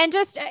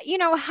just, you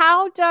know,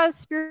 how does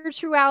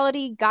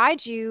spirituality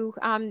guide you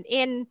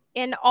in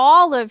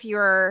all of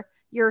your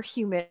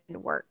human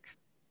work?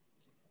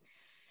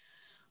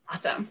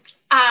 Awesome.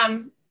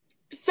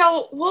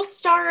 So we'll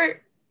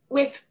start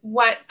with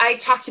what I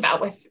talked about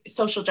with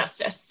social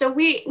justice. So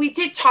we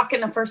did talk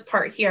in the first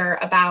part here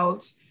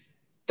about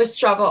the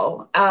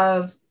struggle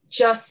of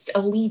just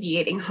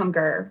alleviating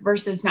hunger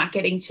versus not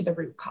getting to the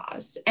root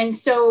cause. And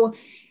so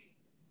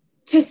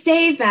to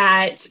say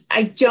that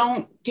I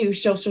don't do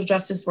social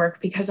justice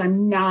work because I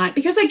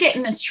get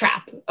in this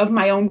trap of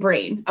my own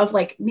brain of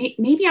like,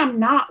 maybe I'm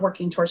not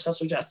working towards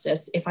social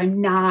justice if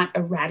I'm not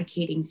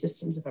eradicating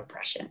systems of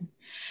oppression.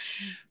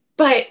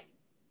 But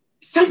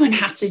someone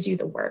has to do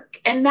the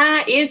work, and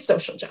that is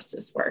social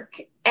justice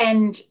work.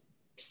 And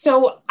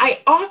so I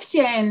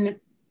often,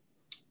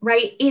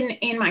 right,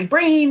 in my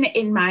brain,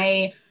 in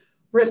my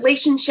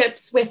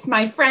relationships with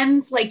my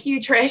friends like you,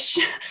 Trish,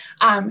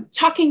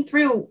 talking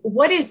through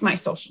what is my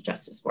social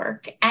justice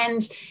work.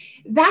 And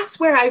that's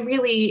where I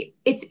really,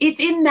 it's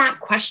in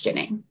that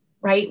questioning,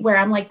 right? Where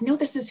I'm like, no,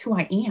 this is who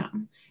I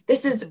am.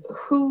 This is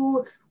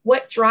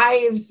what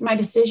drives my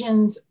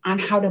decisions on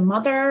how to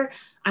mother,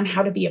 on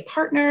how to be a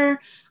partner,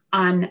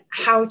 on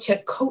how to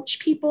coach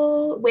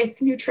people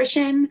with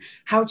nutrition,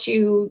 how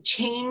to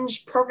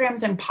change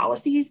programs and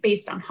policies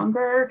based on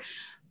hunger.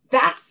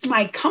 That's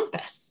my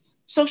compass.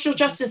 Social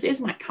justice is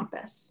my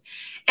compass.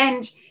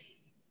 And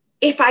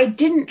if I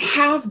didn't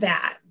have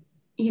that,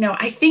 you know,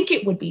 I think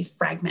it would be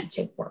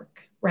fragmented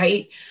work,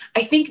 right?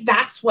 I think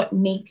that's what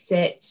makes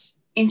it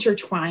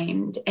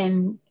intertwined.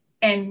 And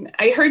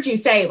I heard you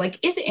say, like,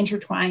 is it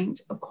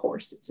intertwined? Of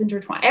course it's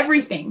intertwined.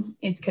 Everything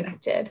is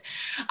connected.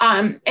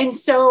 And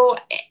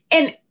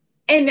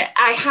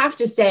I have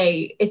to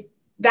say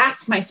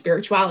that's my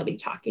spirituality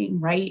talking,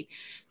 right?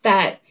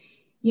 That,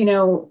 you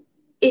know,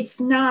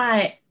 it's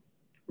not,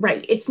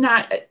 right. It's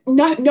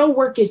no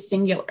work is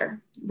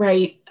singular,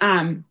 right?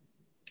 And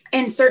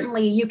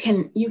certainly you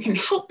can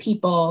help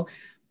people,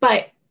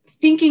 but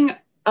thinking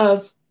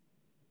of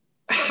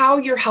how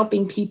you're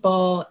helping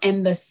people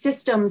and the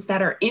systems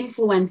that are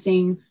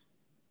influencing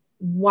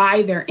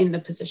why they're in the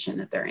position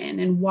that they're in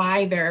and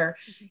why they're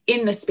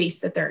in the space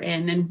that they're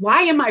in, and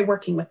why am I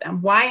working with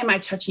them? Why am I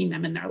touching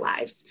them in their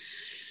lives?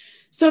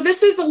 So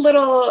this is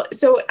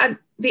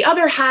the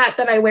other hat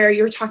that I wear,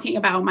 you're talking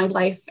about my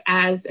life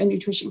as a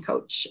nutrition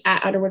coach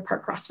at Underwood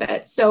Park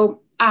CrossFit.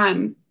 So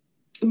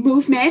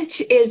movement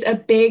is a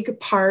big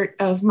part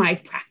of my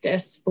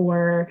practice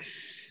for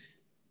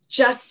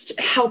just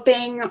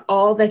helping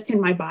all that's in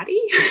my body,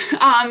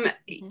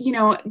 you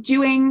know,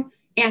 doing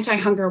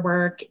anti-hunger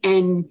work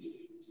and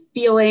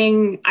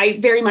I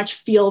very much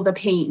feel the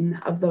pain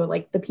of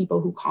the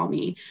people who call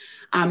me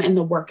and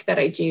the work that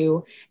I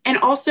do. And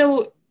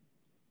also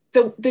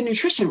the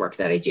nutrition work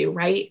that I do,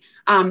 right?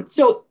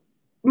 So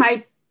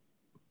my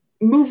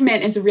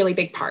movement is a really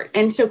big part.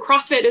 And so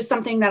CrossFit is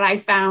something that I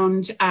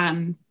found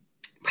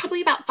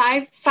probably about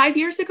five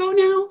years ago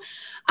now.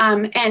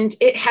 And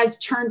it has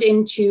turned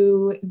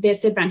into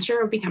this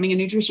adventure of becoming a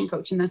nutrition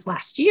coach in this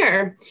last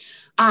year.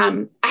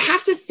 I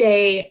have to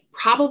say,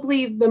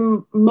 probably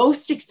the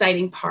most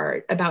exciting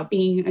part about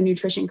being a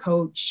nutrition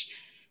coach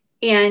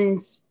and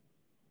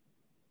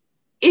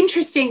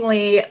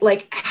interestingly,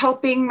 like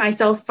helping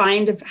myself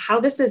find of how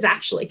this is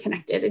actually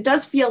connected. It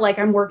does feel like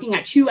I'm working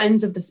at two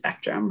ends of the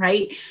spectrum,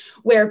 right?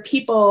 Where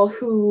people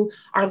who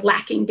are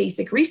lacking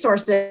basic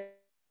resources,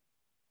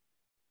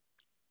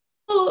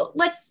 well,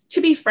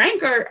 to be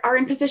frank, are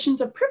in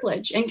positions of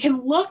privilege and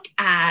can look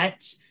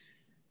at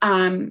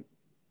and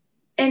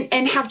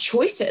have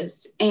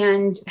choices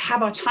and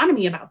have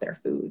autonomy about their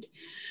food.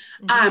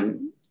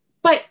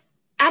 But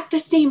at the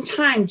same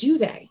time, do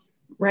they?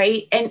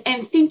 Right.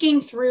 And thinking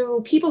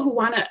through people who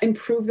want to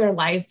improve their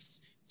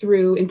lives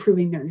through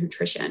improving their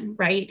nutrition.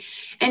 Right.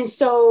 And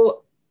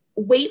so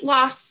weight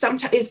loss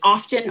sometimes is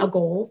often a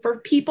goal for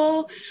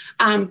people.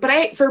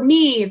 But for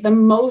me, the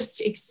most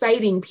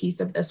exciting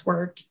piece of this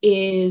work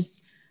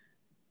is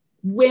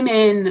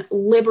women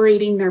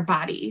liberating their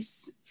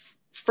bodies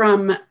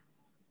from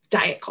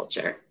diet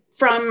culture,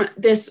 from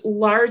this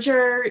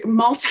larger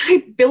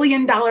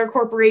multi-billion-dollar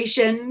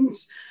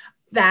corporations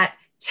that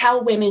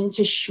tell women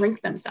to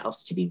shrink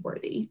themselves to be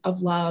worthy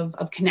of love,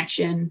 of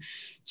connection,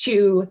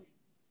 to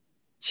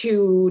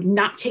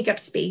not take up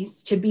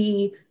space, to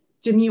be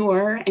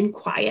demure and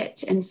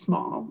quiet and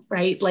small,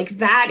 right? Like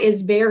that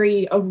is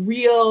a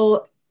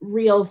real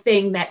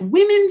thing that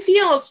women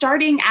feel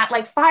starting at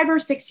like 5 or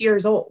 6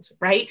 years old,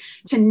 right?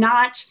 To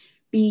not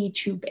be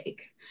too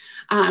big.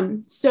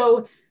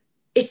 So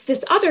it's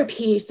this other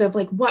piece of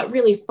like what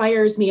really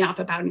fires me up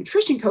about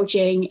nutrition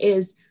coaching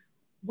is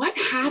what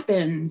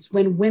happens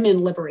when women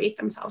liberate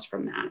themselves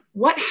from that?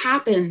 What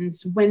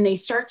happens when they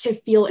start to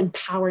feel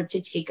empowered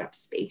to take up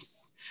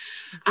space?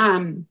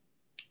 And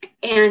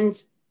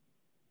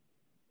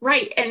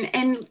right.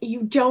 And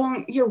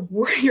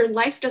your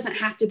life doesn't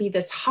have to be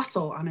this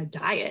hustle on a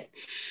diet.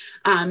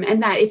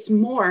 And that it's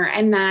more,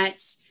 and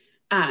that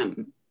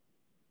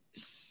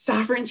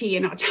sovereignty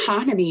and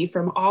autonomy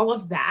from all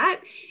of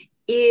that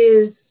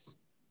is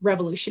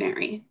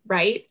revolutionary,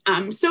 right?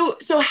 So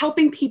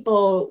helping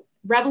people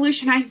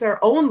revolutionize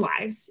their own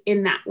lives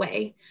in that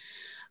way.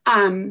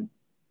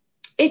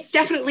 It's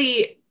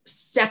definitely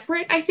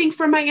separate, I think,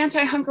 from my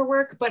anti-hunger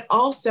work, but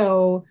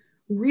also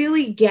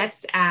really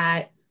gets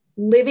at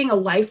living a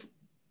life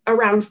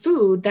around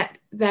food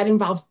that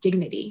involves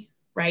dignity,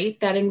 right?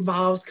 That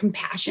involves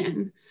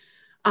compassion.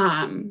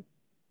 And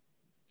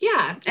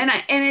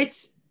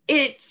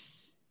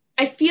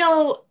I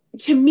feel,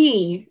 to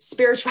me,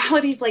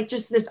 spirituality is like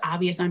just this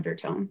obvious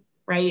undertone,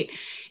 right?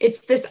 It's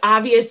this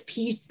obvious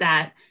piece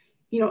that,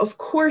 of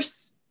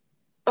course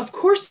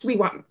we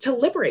want to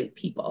liberate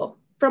people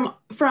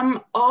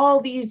from all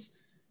these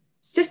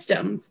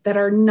systems that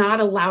are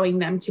not allowing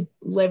them to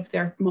live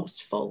their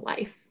most full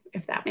life,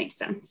 if that makes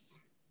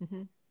sense.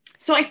 Mm-hmm.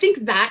 So I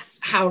think that's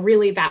how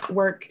really that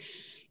work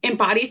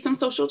embodies some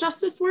social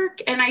justice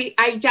work. And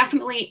I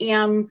definitely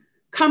am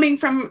coming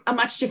from a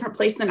much different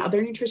place than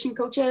other nutrition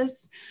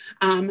coaches.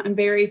 I'm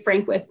very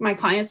frank with my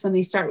clients when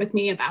they start with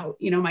me about,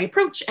 my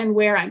approach and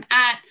where I'm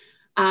at.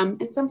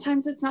 And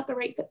sometimes it's not the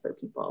right fit for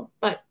people,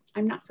 but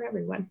I'm not for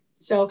everyone.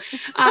 So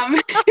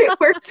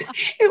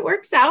it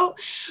works out.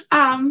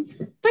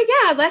 But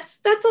yeah,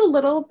 that's a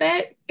little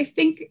bit,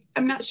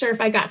 I'm not sure if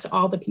I got to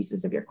all the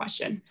pieces of your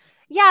question.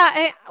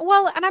 Yeah.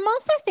 And I'm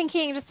also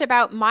thinking just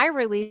about my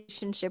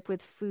relationship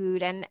with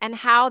food and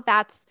how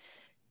that's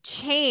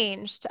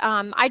changed.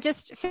 I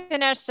just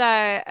finished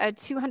a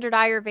 200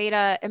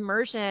 Ayurveda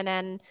immersion,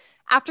 and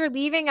after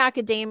leaving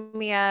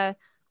academia,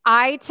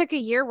 I took a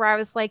year where I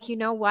was like, you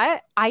know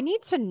what? I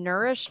need to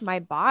nourish my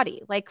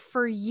body. Like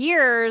for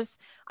years,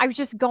 I was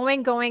just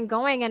going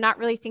and not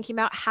really thinking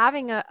about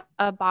having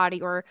a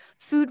body, or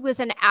food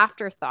was an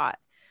afterthought.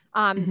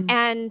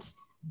 And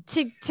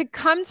to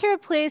come to a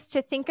place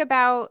to think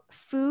about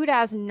food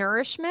as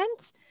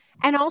nourishment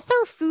and also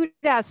food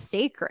as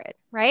sacred,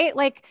 right?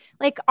 Like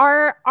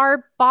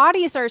our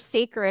bodies are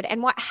sacred.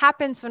 And what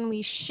happens when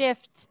we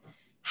shift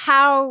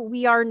how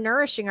we are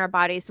nourishing our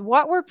bodies,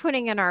 what we're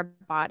putting in our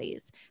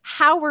bodies,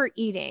 how we're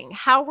eating,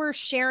 how we're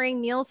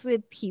sharing meals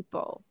with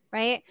people,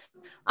 right?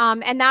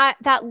 And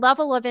that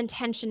level of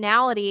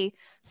intentionality.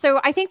 So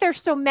I think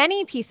there's so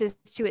many pieces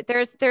to it.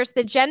 There's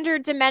the gender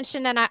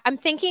dimension, and I'm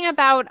thinking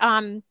about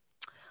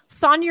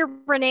Sonia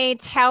Renee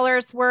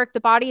Taylor's work, The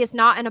Body is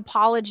Not an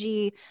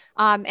Apology.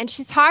 And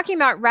she's talking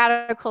about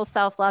radical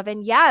self-love.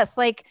 And yes,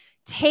 like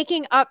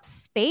taking up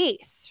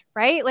space,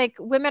 right? Like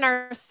women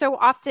are so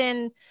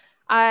often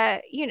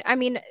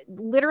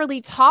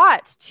literally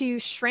taught to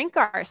shrink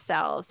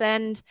ourselves.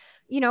 And,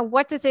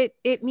 what does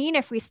it mean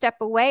if we step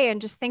away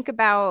and just think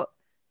about,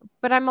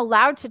 but I'm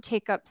allowed to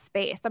take up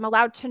space. I'm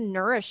allowed to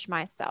nourish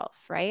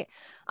myself. Right.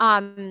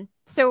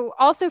 So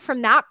also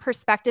from that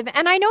perspective,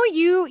 and I know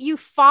you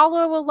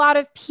follow a lot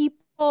of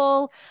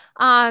people,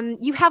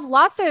 you have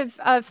lots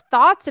of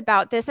thoughts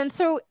about this. And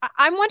so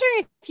I'm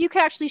wondering if you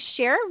could actually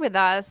share with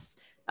us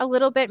a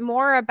little bit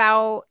more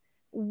about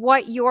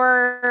what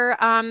your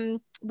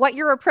what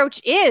your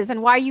approach is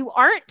and why you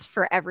aren't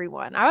for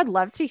everyone. I would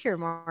love to hear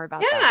more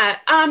about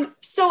that.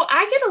 So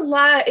I get a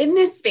lot in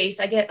this space.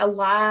 I get a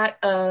lot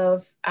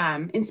of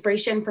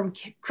inspiration from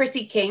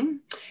Chrissy King.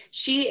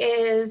 She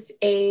is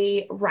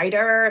a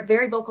writer,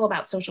 very vocal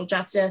about social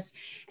justice.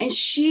 And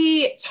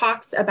she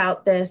talks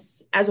about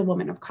this as a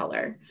woman of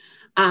color.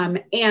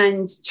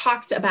 And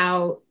talks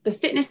about the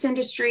fitness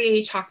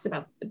industry, talks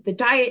about the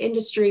diet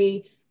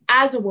industry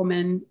as a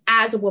woman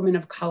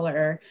of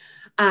color.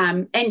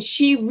 And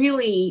she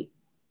really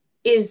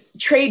is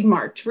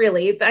trademarked,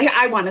 really,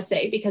 I want to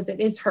say, because it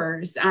is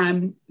hers,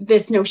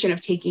 this notion of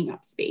taking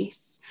up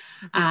space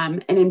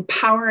and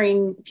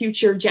empowering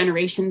future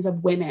generations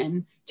of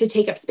women to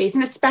take up space,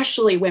 and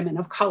especially women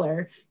of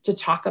color, to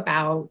talk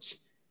about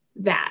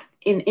that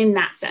in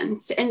that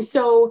sense. And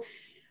so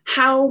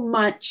how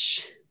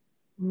much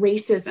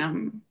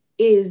racism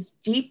is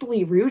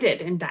deeply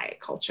rooted in diet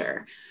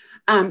culture.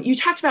 You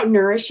talked about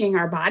nourishing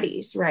our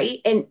bodies,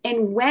 right? And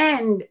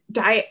when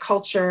diet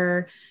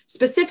culture,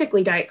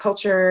 specifically diet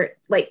culture,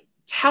 like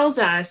tells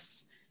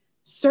us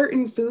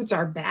certain foods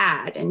are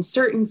bad and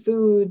certain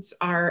foods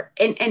are,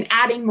 and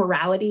adding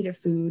morality to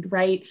food,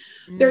 right?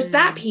 There's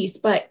that piece,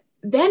 but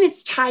then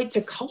it's tied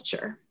to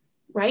culture,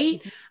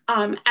 right?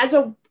 As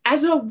a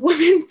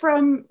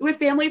woman with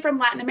family from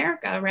Latin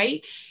America,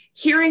 right?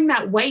 Hearing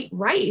that white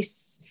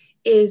rice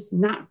is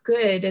not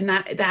good, and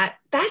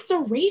that's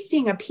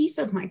erasing a piece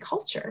of my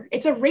culture.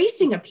 It's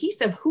erasing a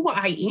piece of who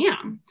I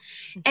am.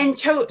 And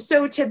so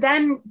to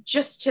then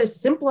just to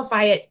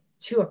simplify it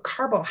to a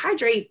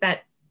carbohydrate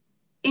that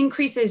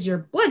increases your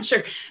blood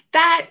sugar,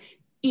 that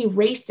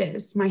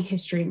erases my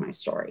history and my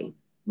story,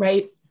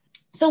 right?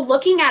 So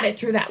looking at it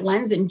through that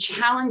lens and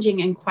challenging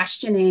and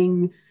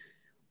questioning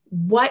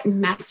what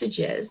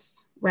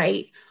messages,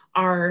 right,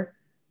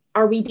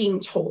 are we being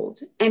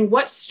told, and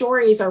what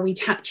stories are we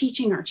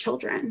teaching our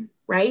children,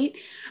 right?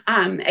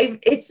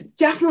 It's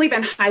definitely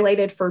been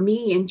highlighted for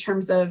me in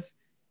terms of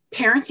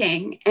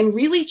parenting and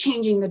really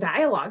changing the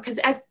dialogue, because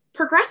as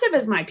progressive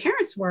as my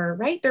parents were,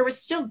 right, there was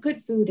still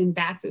good food and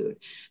bad food.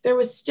 There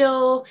was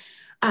still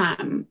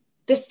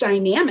this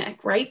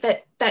dynamic, right,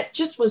 that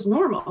just was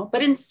normal.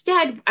 But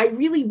instead, I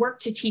really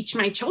worked to teach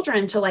my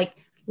children to like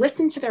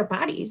listen to their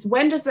bodies.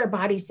 When does their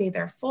body say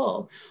they're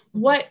full?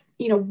 What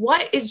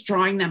is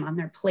drawing them on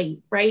their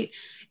plate, right?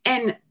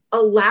 And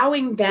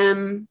allowing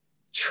them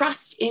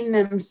trust in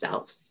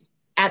themselves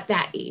at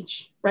that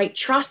age, right?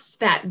 Trust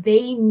that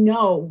they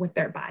know what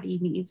their body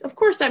needs. Of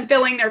course, I'm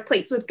filling their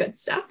plates with good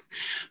stuff,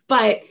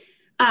 but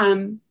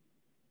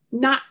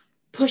not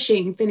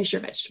pushing finish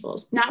your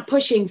vegetables, not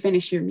pushing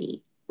finish your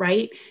meat,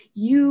 right?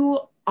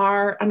 You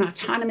are an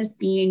autonomous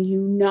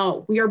being.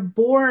 We are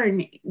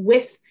born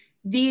with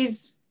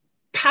these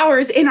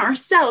powers in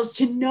ourselves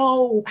to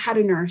know how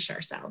to nourish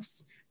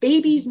ourselves.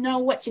 Babies know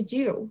what to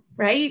do,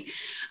 right?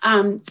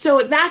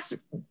 So that's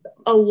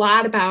a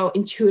lot about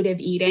intuitive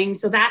eating.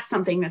 So that's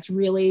something that's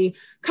really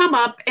come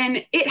up,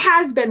 and it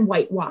has been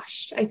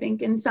whitewashed, I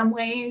think, in some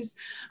ways.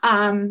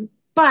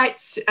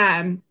 But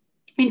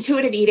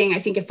intuitive eating, I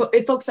think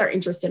if folks are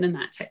interested in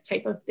that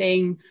type of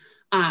thing,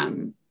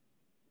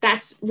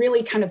 that's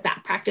really kind of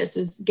that practice,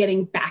 is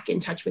getting back in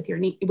touch with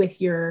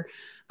your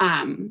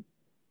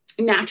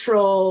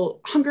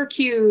natural hunger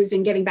cues,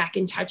 and getting back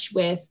in touch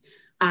with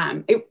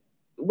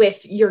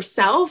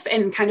yourself,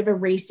 and kind of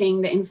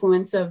erasing the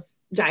influence of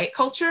diet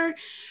culture,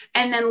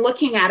 and then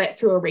looking at it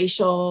through a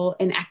racial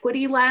and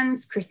equity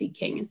lens. Chrissy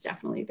King is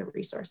definitely the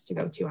resource to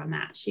go to on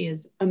that. She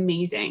is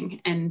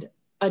amazing and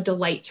a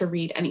delight to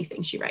read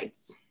anything she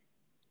writes.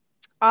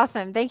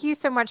 Awesome. Thank you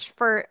so much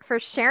for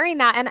sharing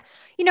that. And,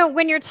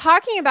 when you're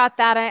talking about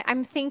that,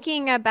 I'm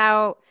thinking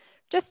about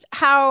just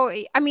how,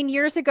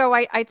 years ago,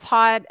 I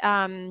taught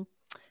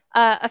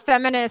a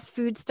feminist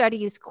food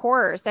studies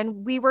course,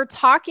 and we were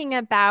talking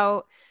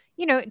about,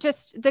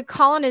 just the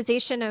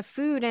colonization of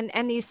food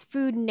and these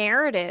food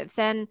narratives.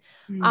 And,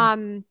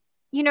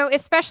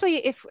 especially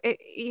if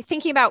you're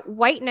thinking about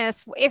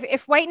whiteness,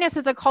 if whiteness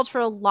is a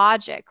cultural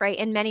logic, right,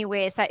 in many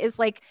ways, that is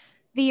like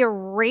the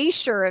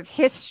erasure of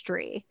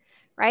history,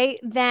 right?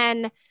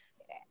 Then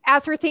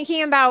as we're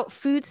thinking about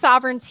food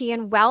sovereignty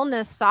and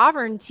wellness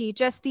sovereignty,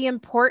 just the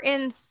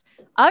importance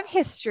of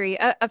history,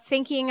 of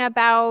thinking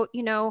about,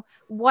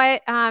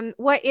 what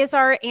is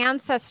our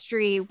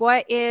ancestry,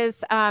 what is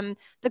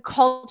the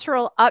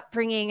cultural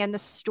upbringing and the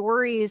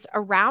stories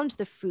around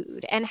the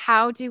food, and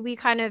how do we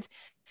kind of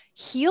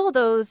heal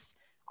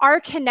our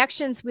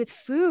connections with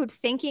food,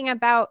 thinking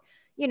about,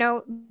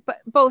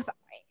 both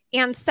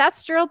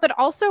ancestral, but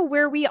also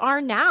where we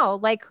are now.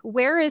 Like,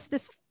 where is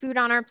this food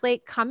on our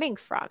plate coming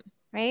from?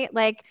 Right?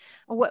 Like,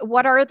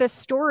 what are the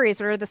stories?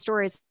 What are the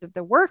stories of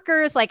the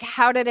workers? Like,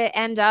 how did it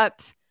end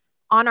up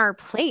on our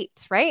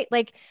plates? Right?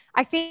 Like,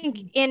 I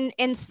think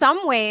in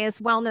some ways,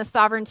 wellness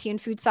sovereignty and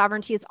food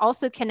sovereignty is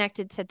also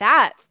connected to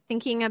that.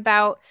 Thinking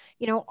about,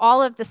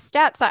 all of the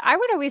steps. I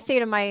would always say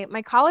to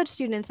my college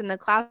students in the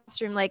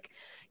classroom, like,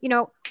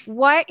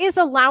 what is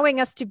allowing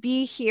us to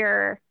be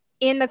here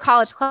in the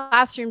college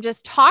classroom,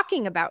 just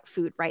talking about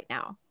food right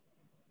now?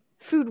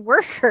 food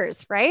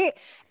workers, right?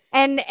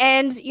 And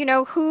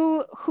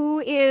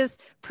who is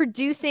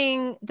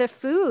producing the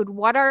food?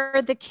 What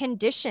are the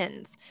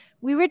conditions?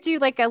 We would do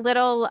like a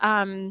little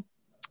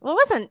well,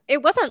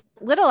 it wasn't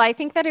little. I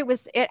think that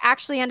it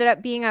actually ended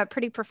up being a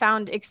pretty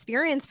profound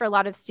experience for a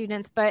lot of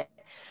students. But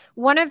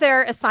one of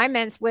their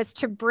assignments was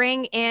to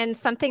bring in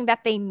something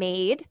that they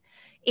made,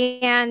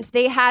 and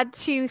they had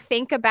to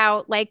think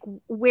about like,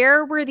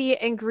 where were the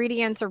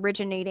ingredients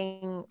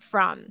originating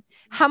from?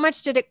 How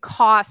much did it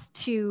cost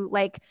to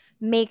like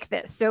make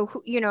this?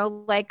 So,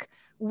 like,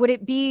 would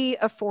it be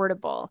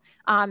affordable?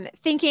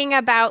 Thinking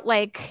about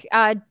like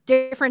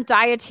different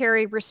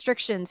dietary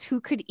restrictions, who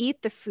could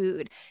eat the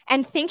food,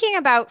 and thinking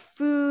about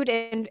food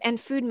and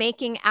food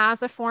making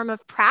as a form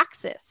of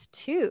praxis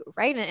too,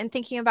 right? And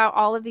thinking about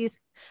all of these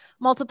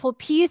multiple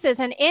pieces.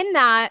 And in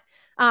that,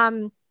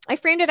 I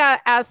framed it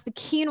out as the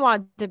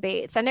quinoa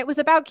debates, and it was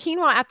about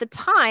quinoa at the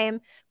time,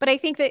 but I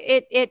think that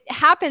it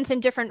happens in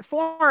different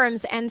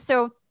forms. And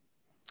so,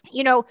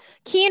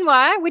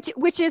 quinoa,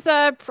 which is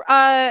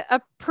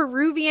a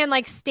Peruvian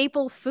like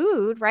staple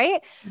food,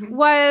 right? Mm-hmm.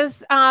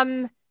 Was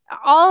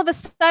all of a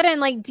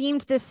sudden like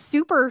deemed this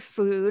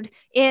superfood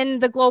in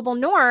the global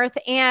north.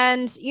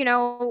 And,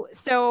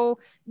 so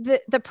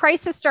the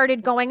prices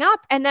started going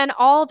up. And then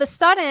all of a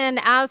sudden,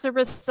 as a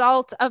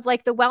result of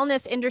like the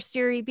wellness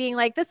industry being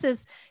like, this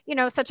is,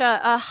 such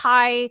a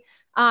high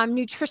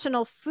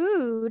nutritional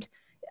food,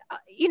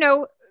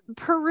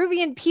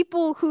 Peruvian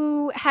people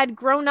who had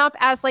grown up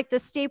as like the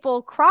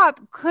staple crop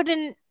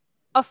couldn't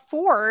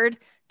afford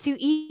to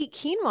eat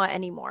quinoa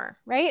anymore,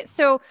 right?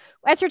 So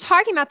as you're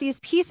talking about these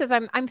pieces,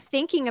 I'm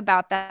thinking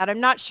about that. I'm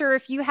not sure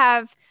if you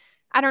have,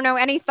 I don't know,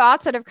 any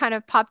thoughts that have kind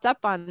of popped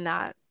up on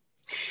that.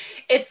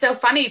 It's so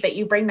funny that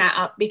you bring that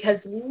up,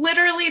 because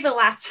literally the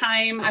last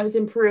time I was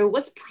in Peru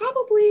was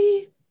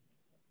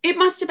it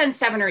must have been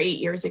 7 or 8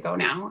 years ago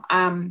now.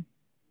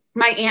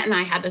 My aunt and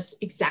I had this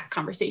exact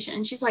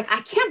conversation. She's like,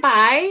 I can't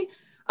buy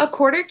a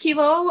 1/4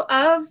 kilo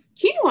of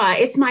quinoa.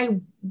 It's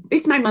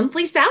my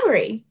monthly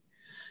salary.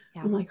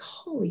 Yeah. I'm like,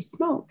 holy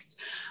smokes.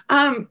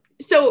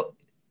 So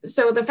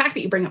the fact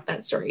that you bring up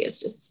that story is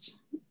just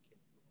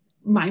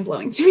mind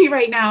blowing to me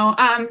right now.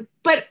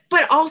 But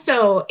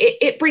also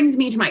it brings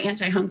me to my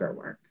anti-hunger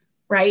work,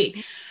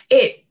 right?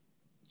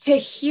 So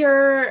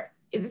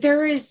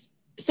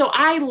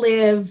I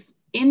live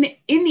in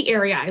the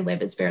area I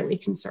live is fairly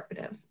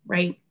conservative,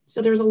 right?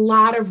 So there's a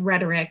lot of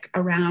rhetoric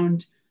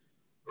around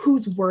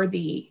who's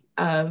worthy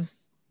of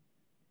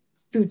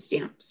food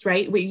stamps,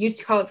 right? We used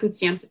to call it food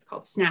stamps. It's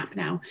called SNAP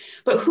now.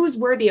 But who's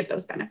worthy of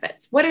those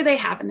benefits? What do they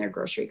have in their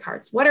grocery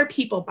carts? What are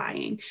people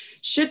buying?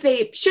 Should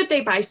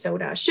they buy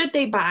soda? Should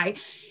they buy?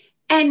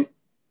 And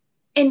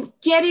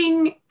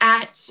getting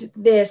at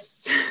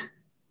this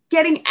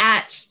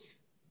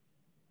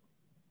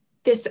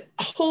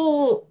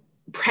whole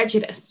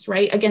prejudice,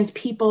 right, against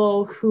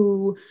people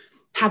who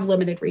have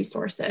limited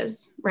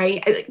resources,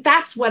 right?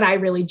 That's what I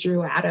really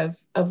drew out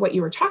of what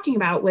you were talking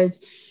about,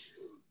 was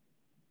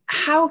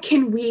how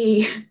can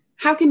we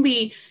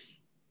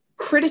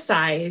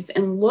criticize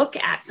and look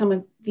at some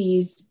of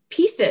these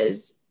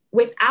pieces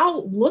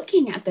without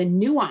looking at the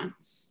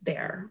nuance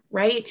there,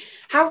 right?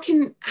 How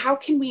can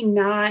we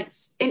not,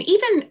 and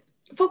even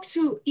folks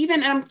who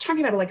and I'm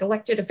talking about like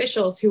elected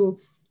officials who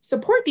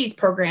support these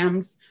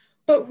programs,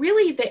 but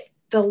really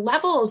the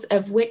levels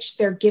of which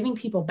they're giving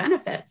people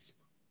benefits,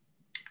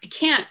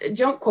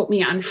 don't quote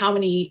me on how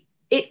many,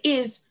 it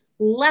is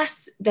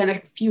less than a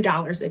few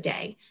dollars a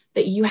day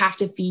that you have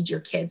to feed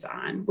your kids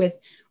on with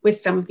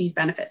some of these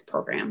benefits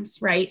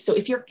programs, right? So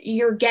if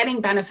you're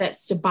getting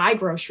benefits to buy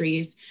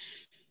groceries,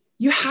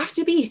 you have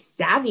to be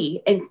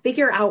savvy and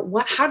figure out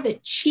how the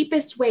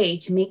cheapest way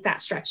to make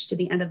that stretch to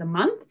the end of the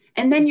month.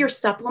 And then you're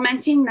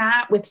supplementing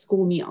that with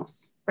school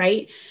meals,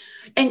 right?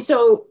 And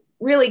so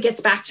really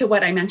gets back to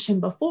what I mentioned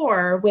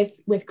before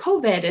with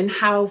COVID and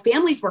how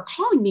families were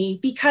calling me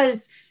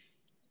because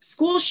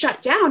schools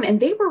shut down and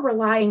they were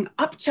relying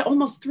up to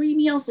almost 3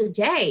 meals a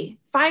day,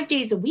 5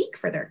 days a week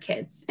for their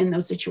kids in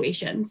those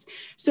situations.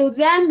 So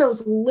then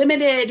those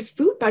limited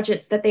food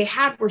budgets that they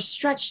had were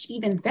stretched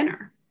even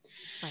thinner.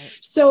 Right.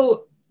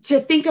 So to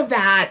think of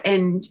that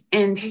and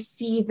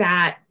see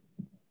that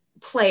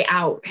play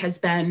out has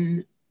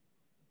been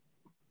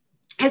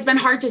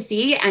hard to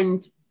see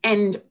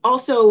and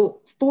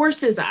also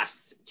forces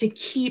us to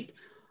keep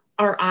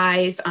our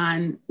eyes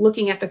on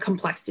looking at the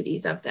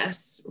complexities of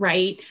this,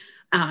 right?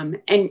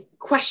 And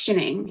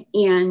questioning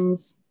and,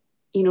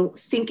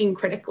 thinking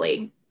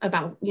critically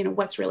about,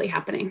 what's really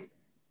happening.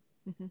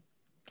 Mm-hmm.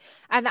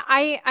 And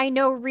I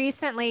know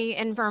recently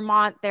in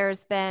Vermont,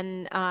 there's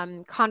been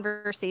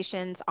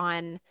conversations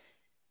on,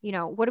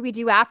 what do we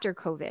do after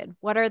COVID?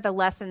 What are the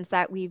lessons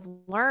that we've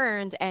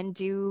learned? And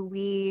do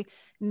we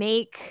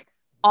make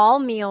all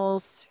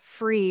meals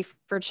free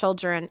for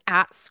children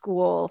at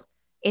school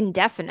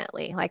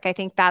indefinitely? Like, I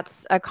think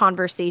that's a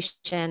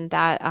conversation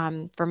that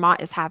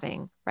Vermont is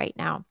having right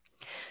now.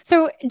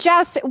 So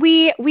Jess,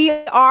 we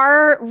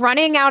are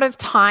running out of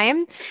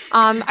time.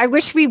 I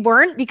wish we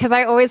weren't, because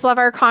I always love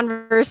our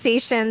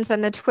conversations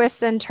and the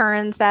twists and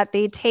turns that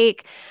they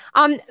take.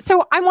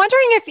 So I'm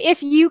wondering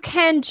if you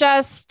can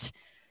just,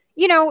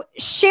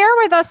 share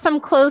with us some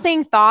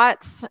closing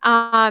thoughts,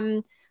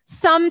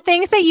 some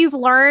things that you've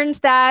learned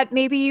that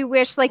maybe you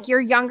wish like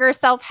your younger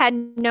self had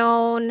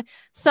known,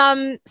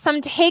 some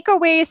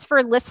takeaways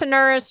for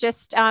listeners,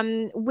 just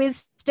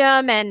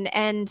wisdom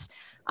and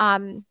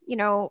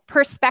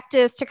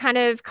perspectives to kind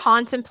of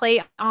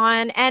contemplate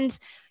on, and,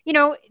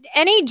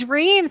 any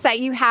dreams that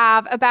you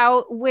have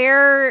about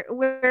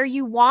where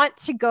you want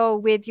to go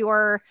with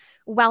your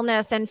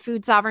wellness and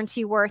food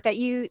sovereignty work that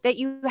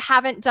you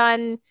haven't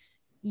done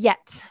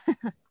yet.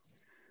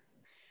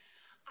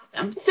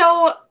 Awesome.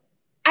 So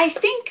I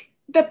think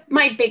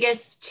my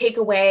biggest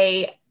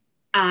takeaway,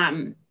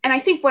 and I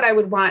think what I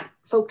would want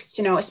folks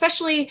to know,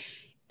 especially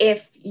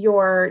if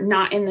you're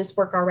not in this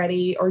work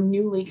already or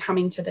newly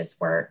coming to this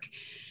work,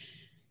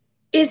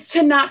 is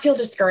to not feel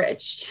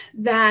discouraged.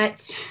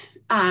 That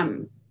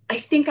I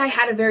think I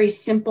had a very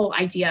simple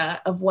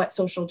idea of what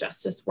social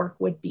justice work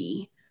would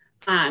be.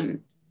 And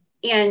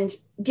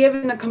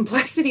given the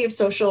complexity of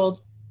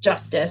social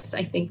justice,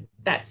 I think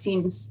that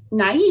seems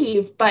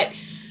naive, but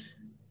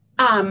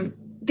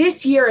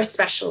this year,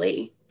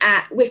 especially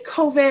with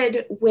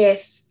COVID,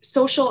 with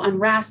social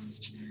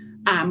unrest,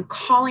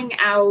 calling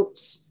out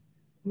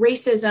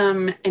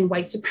racism and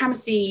white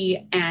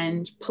supremacy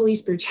and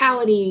police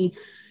brutality,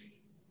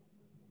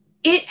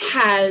 it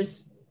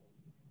has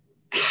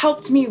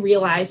helped me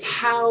realize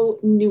how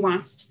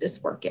nuanced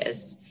this work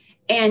is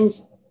and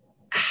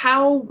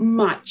how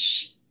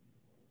much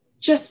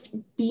just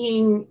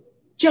doing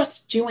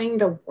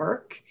the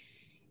work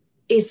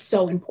is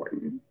so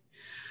important.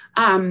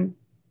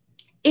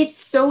 It's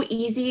so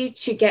easy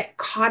to get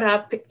caught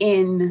up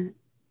in,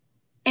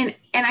 and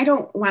I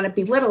don't want to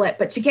belittle it,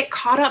 but to get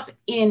caught up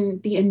in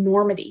the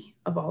enormity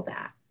of all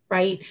that,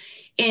 right?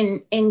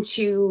 And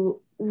to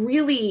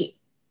really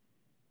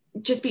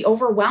just be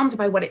overwhelmed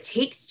by what it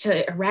takes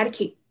to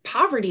eradicate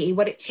poverty,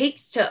 what it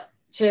takes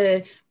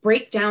to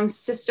break down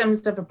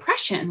systems of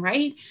oppression,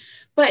 right?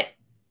 But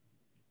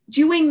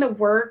doing the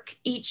work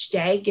each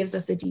day gives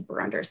us a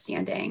deeper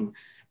understanding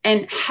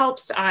and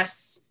helps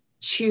us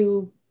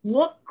to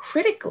look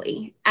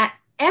critically at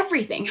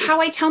everything,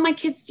 how I tell my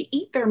kids to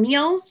eat their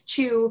meals,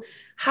 to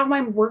how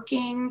I'm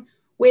working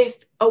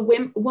with a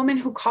woman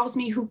who calls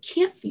me who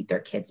can't feed their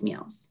kids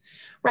meals,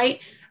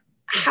 right?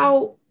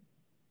 How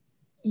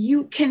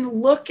you can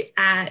look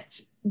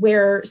at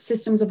where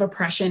systems of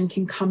oppression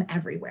can come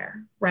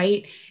everywhere,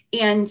 right?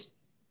 And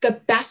the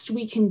best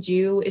we can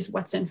do is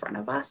what's in front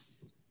of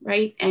us,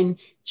 right? And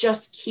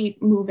just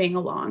keep moving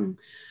along.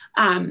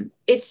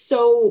 It's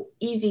so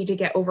easy to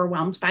get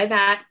overwhelmed by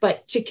that,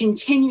 but to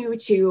continue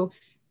to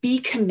be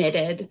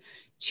committed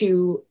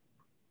to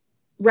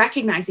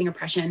recognizing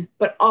oppression,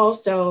 but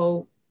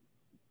also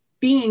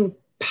being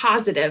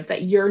positive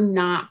that you're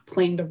not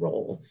playing the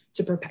role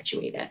to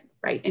perpetuate it,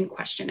 right? And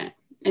question it,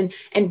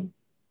 and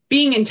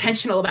being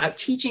intentional about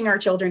teaching our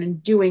children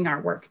and doing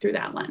our work through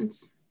that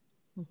lens.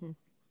 Mm-hmm.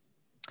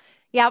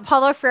 Yeah,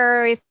 Paulo Freire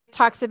always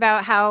talks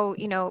about how,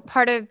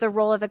 part of the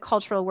role of the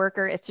cultural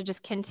worker is to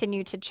just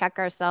continue to check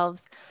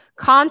ourselves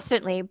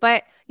constantly,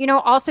 but,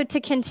 also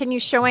to continue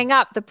showing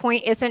up. The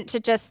point isn't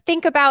to just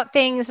think about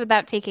things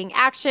without taking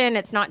action.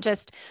 It's not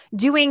just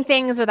doing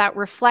things without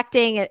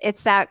reflecting.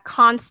 It's that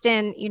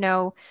constant,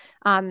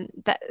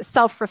 that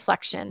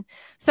self-reflection.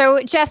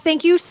 So Jess,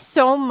 thank you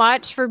so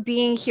much for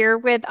being here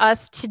with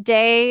us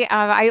today.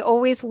 I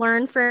always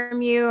learn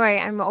from you.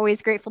 I'm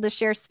always grateful to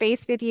share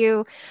space with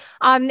you.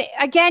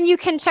 Again, you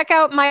can check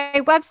out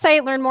my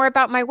website, learn more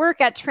about my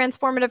work at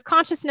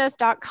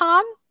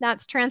transformativeconsciousness.com.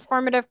 That's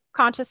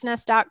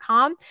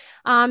transformativeconsciousness.com.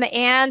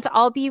 And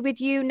I'll be with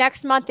you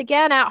next month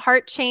again at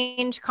Heart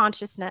Change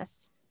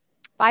Consciousness.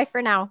 Bye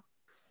for now.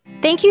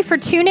 Thank you for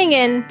tuning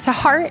in to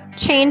Heart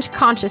Change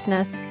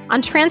Consciousness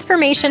on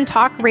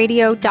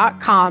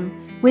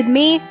TransformationTalkRadio.com with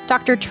me,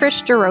 Dr.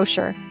 Trish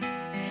DeRocher.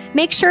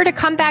 Make sure to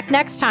come back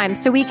next time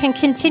so we can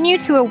continue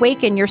to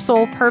awaken your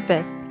soul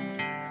purpose.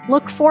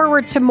 Look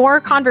forward to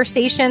more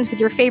conversations with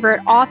your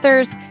favorite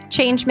authors,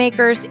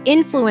 changemakers,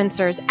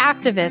 influencers,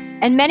 activists,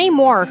 and many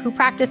more who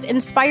practice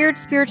inspired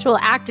spiritual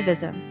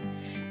activism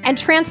and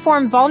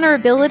transform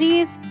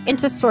vulnerabilities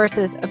into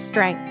sources of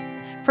strength.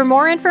 For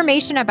more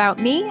information about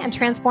me and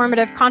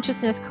transformative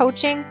consciousness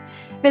coaching,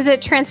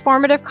 visit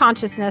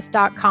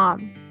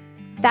transformativeconsciousness.com.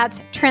 That's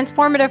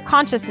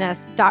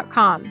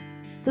transformativeconsciousness.com.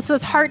 This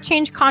was Heart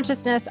Change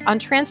Consciousness on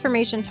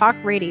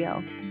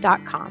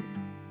TransformationTalkRadio.com.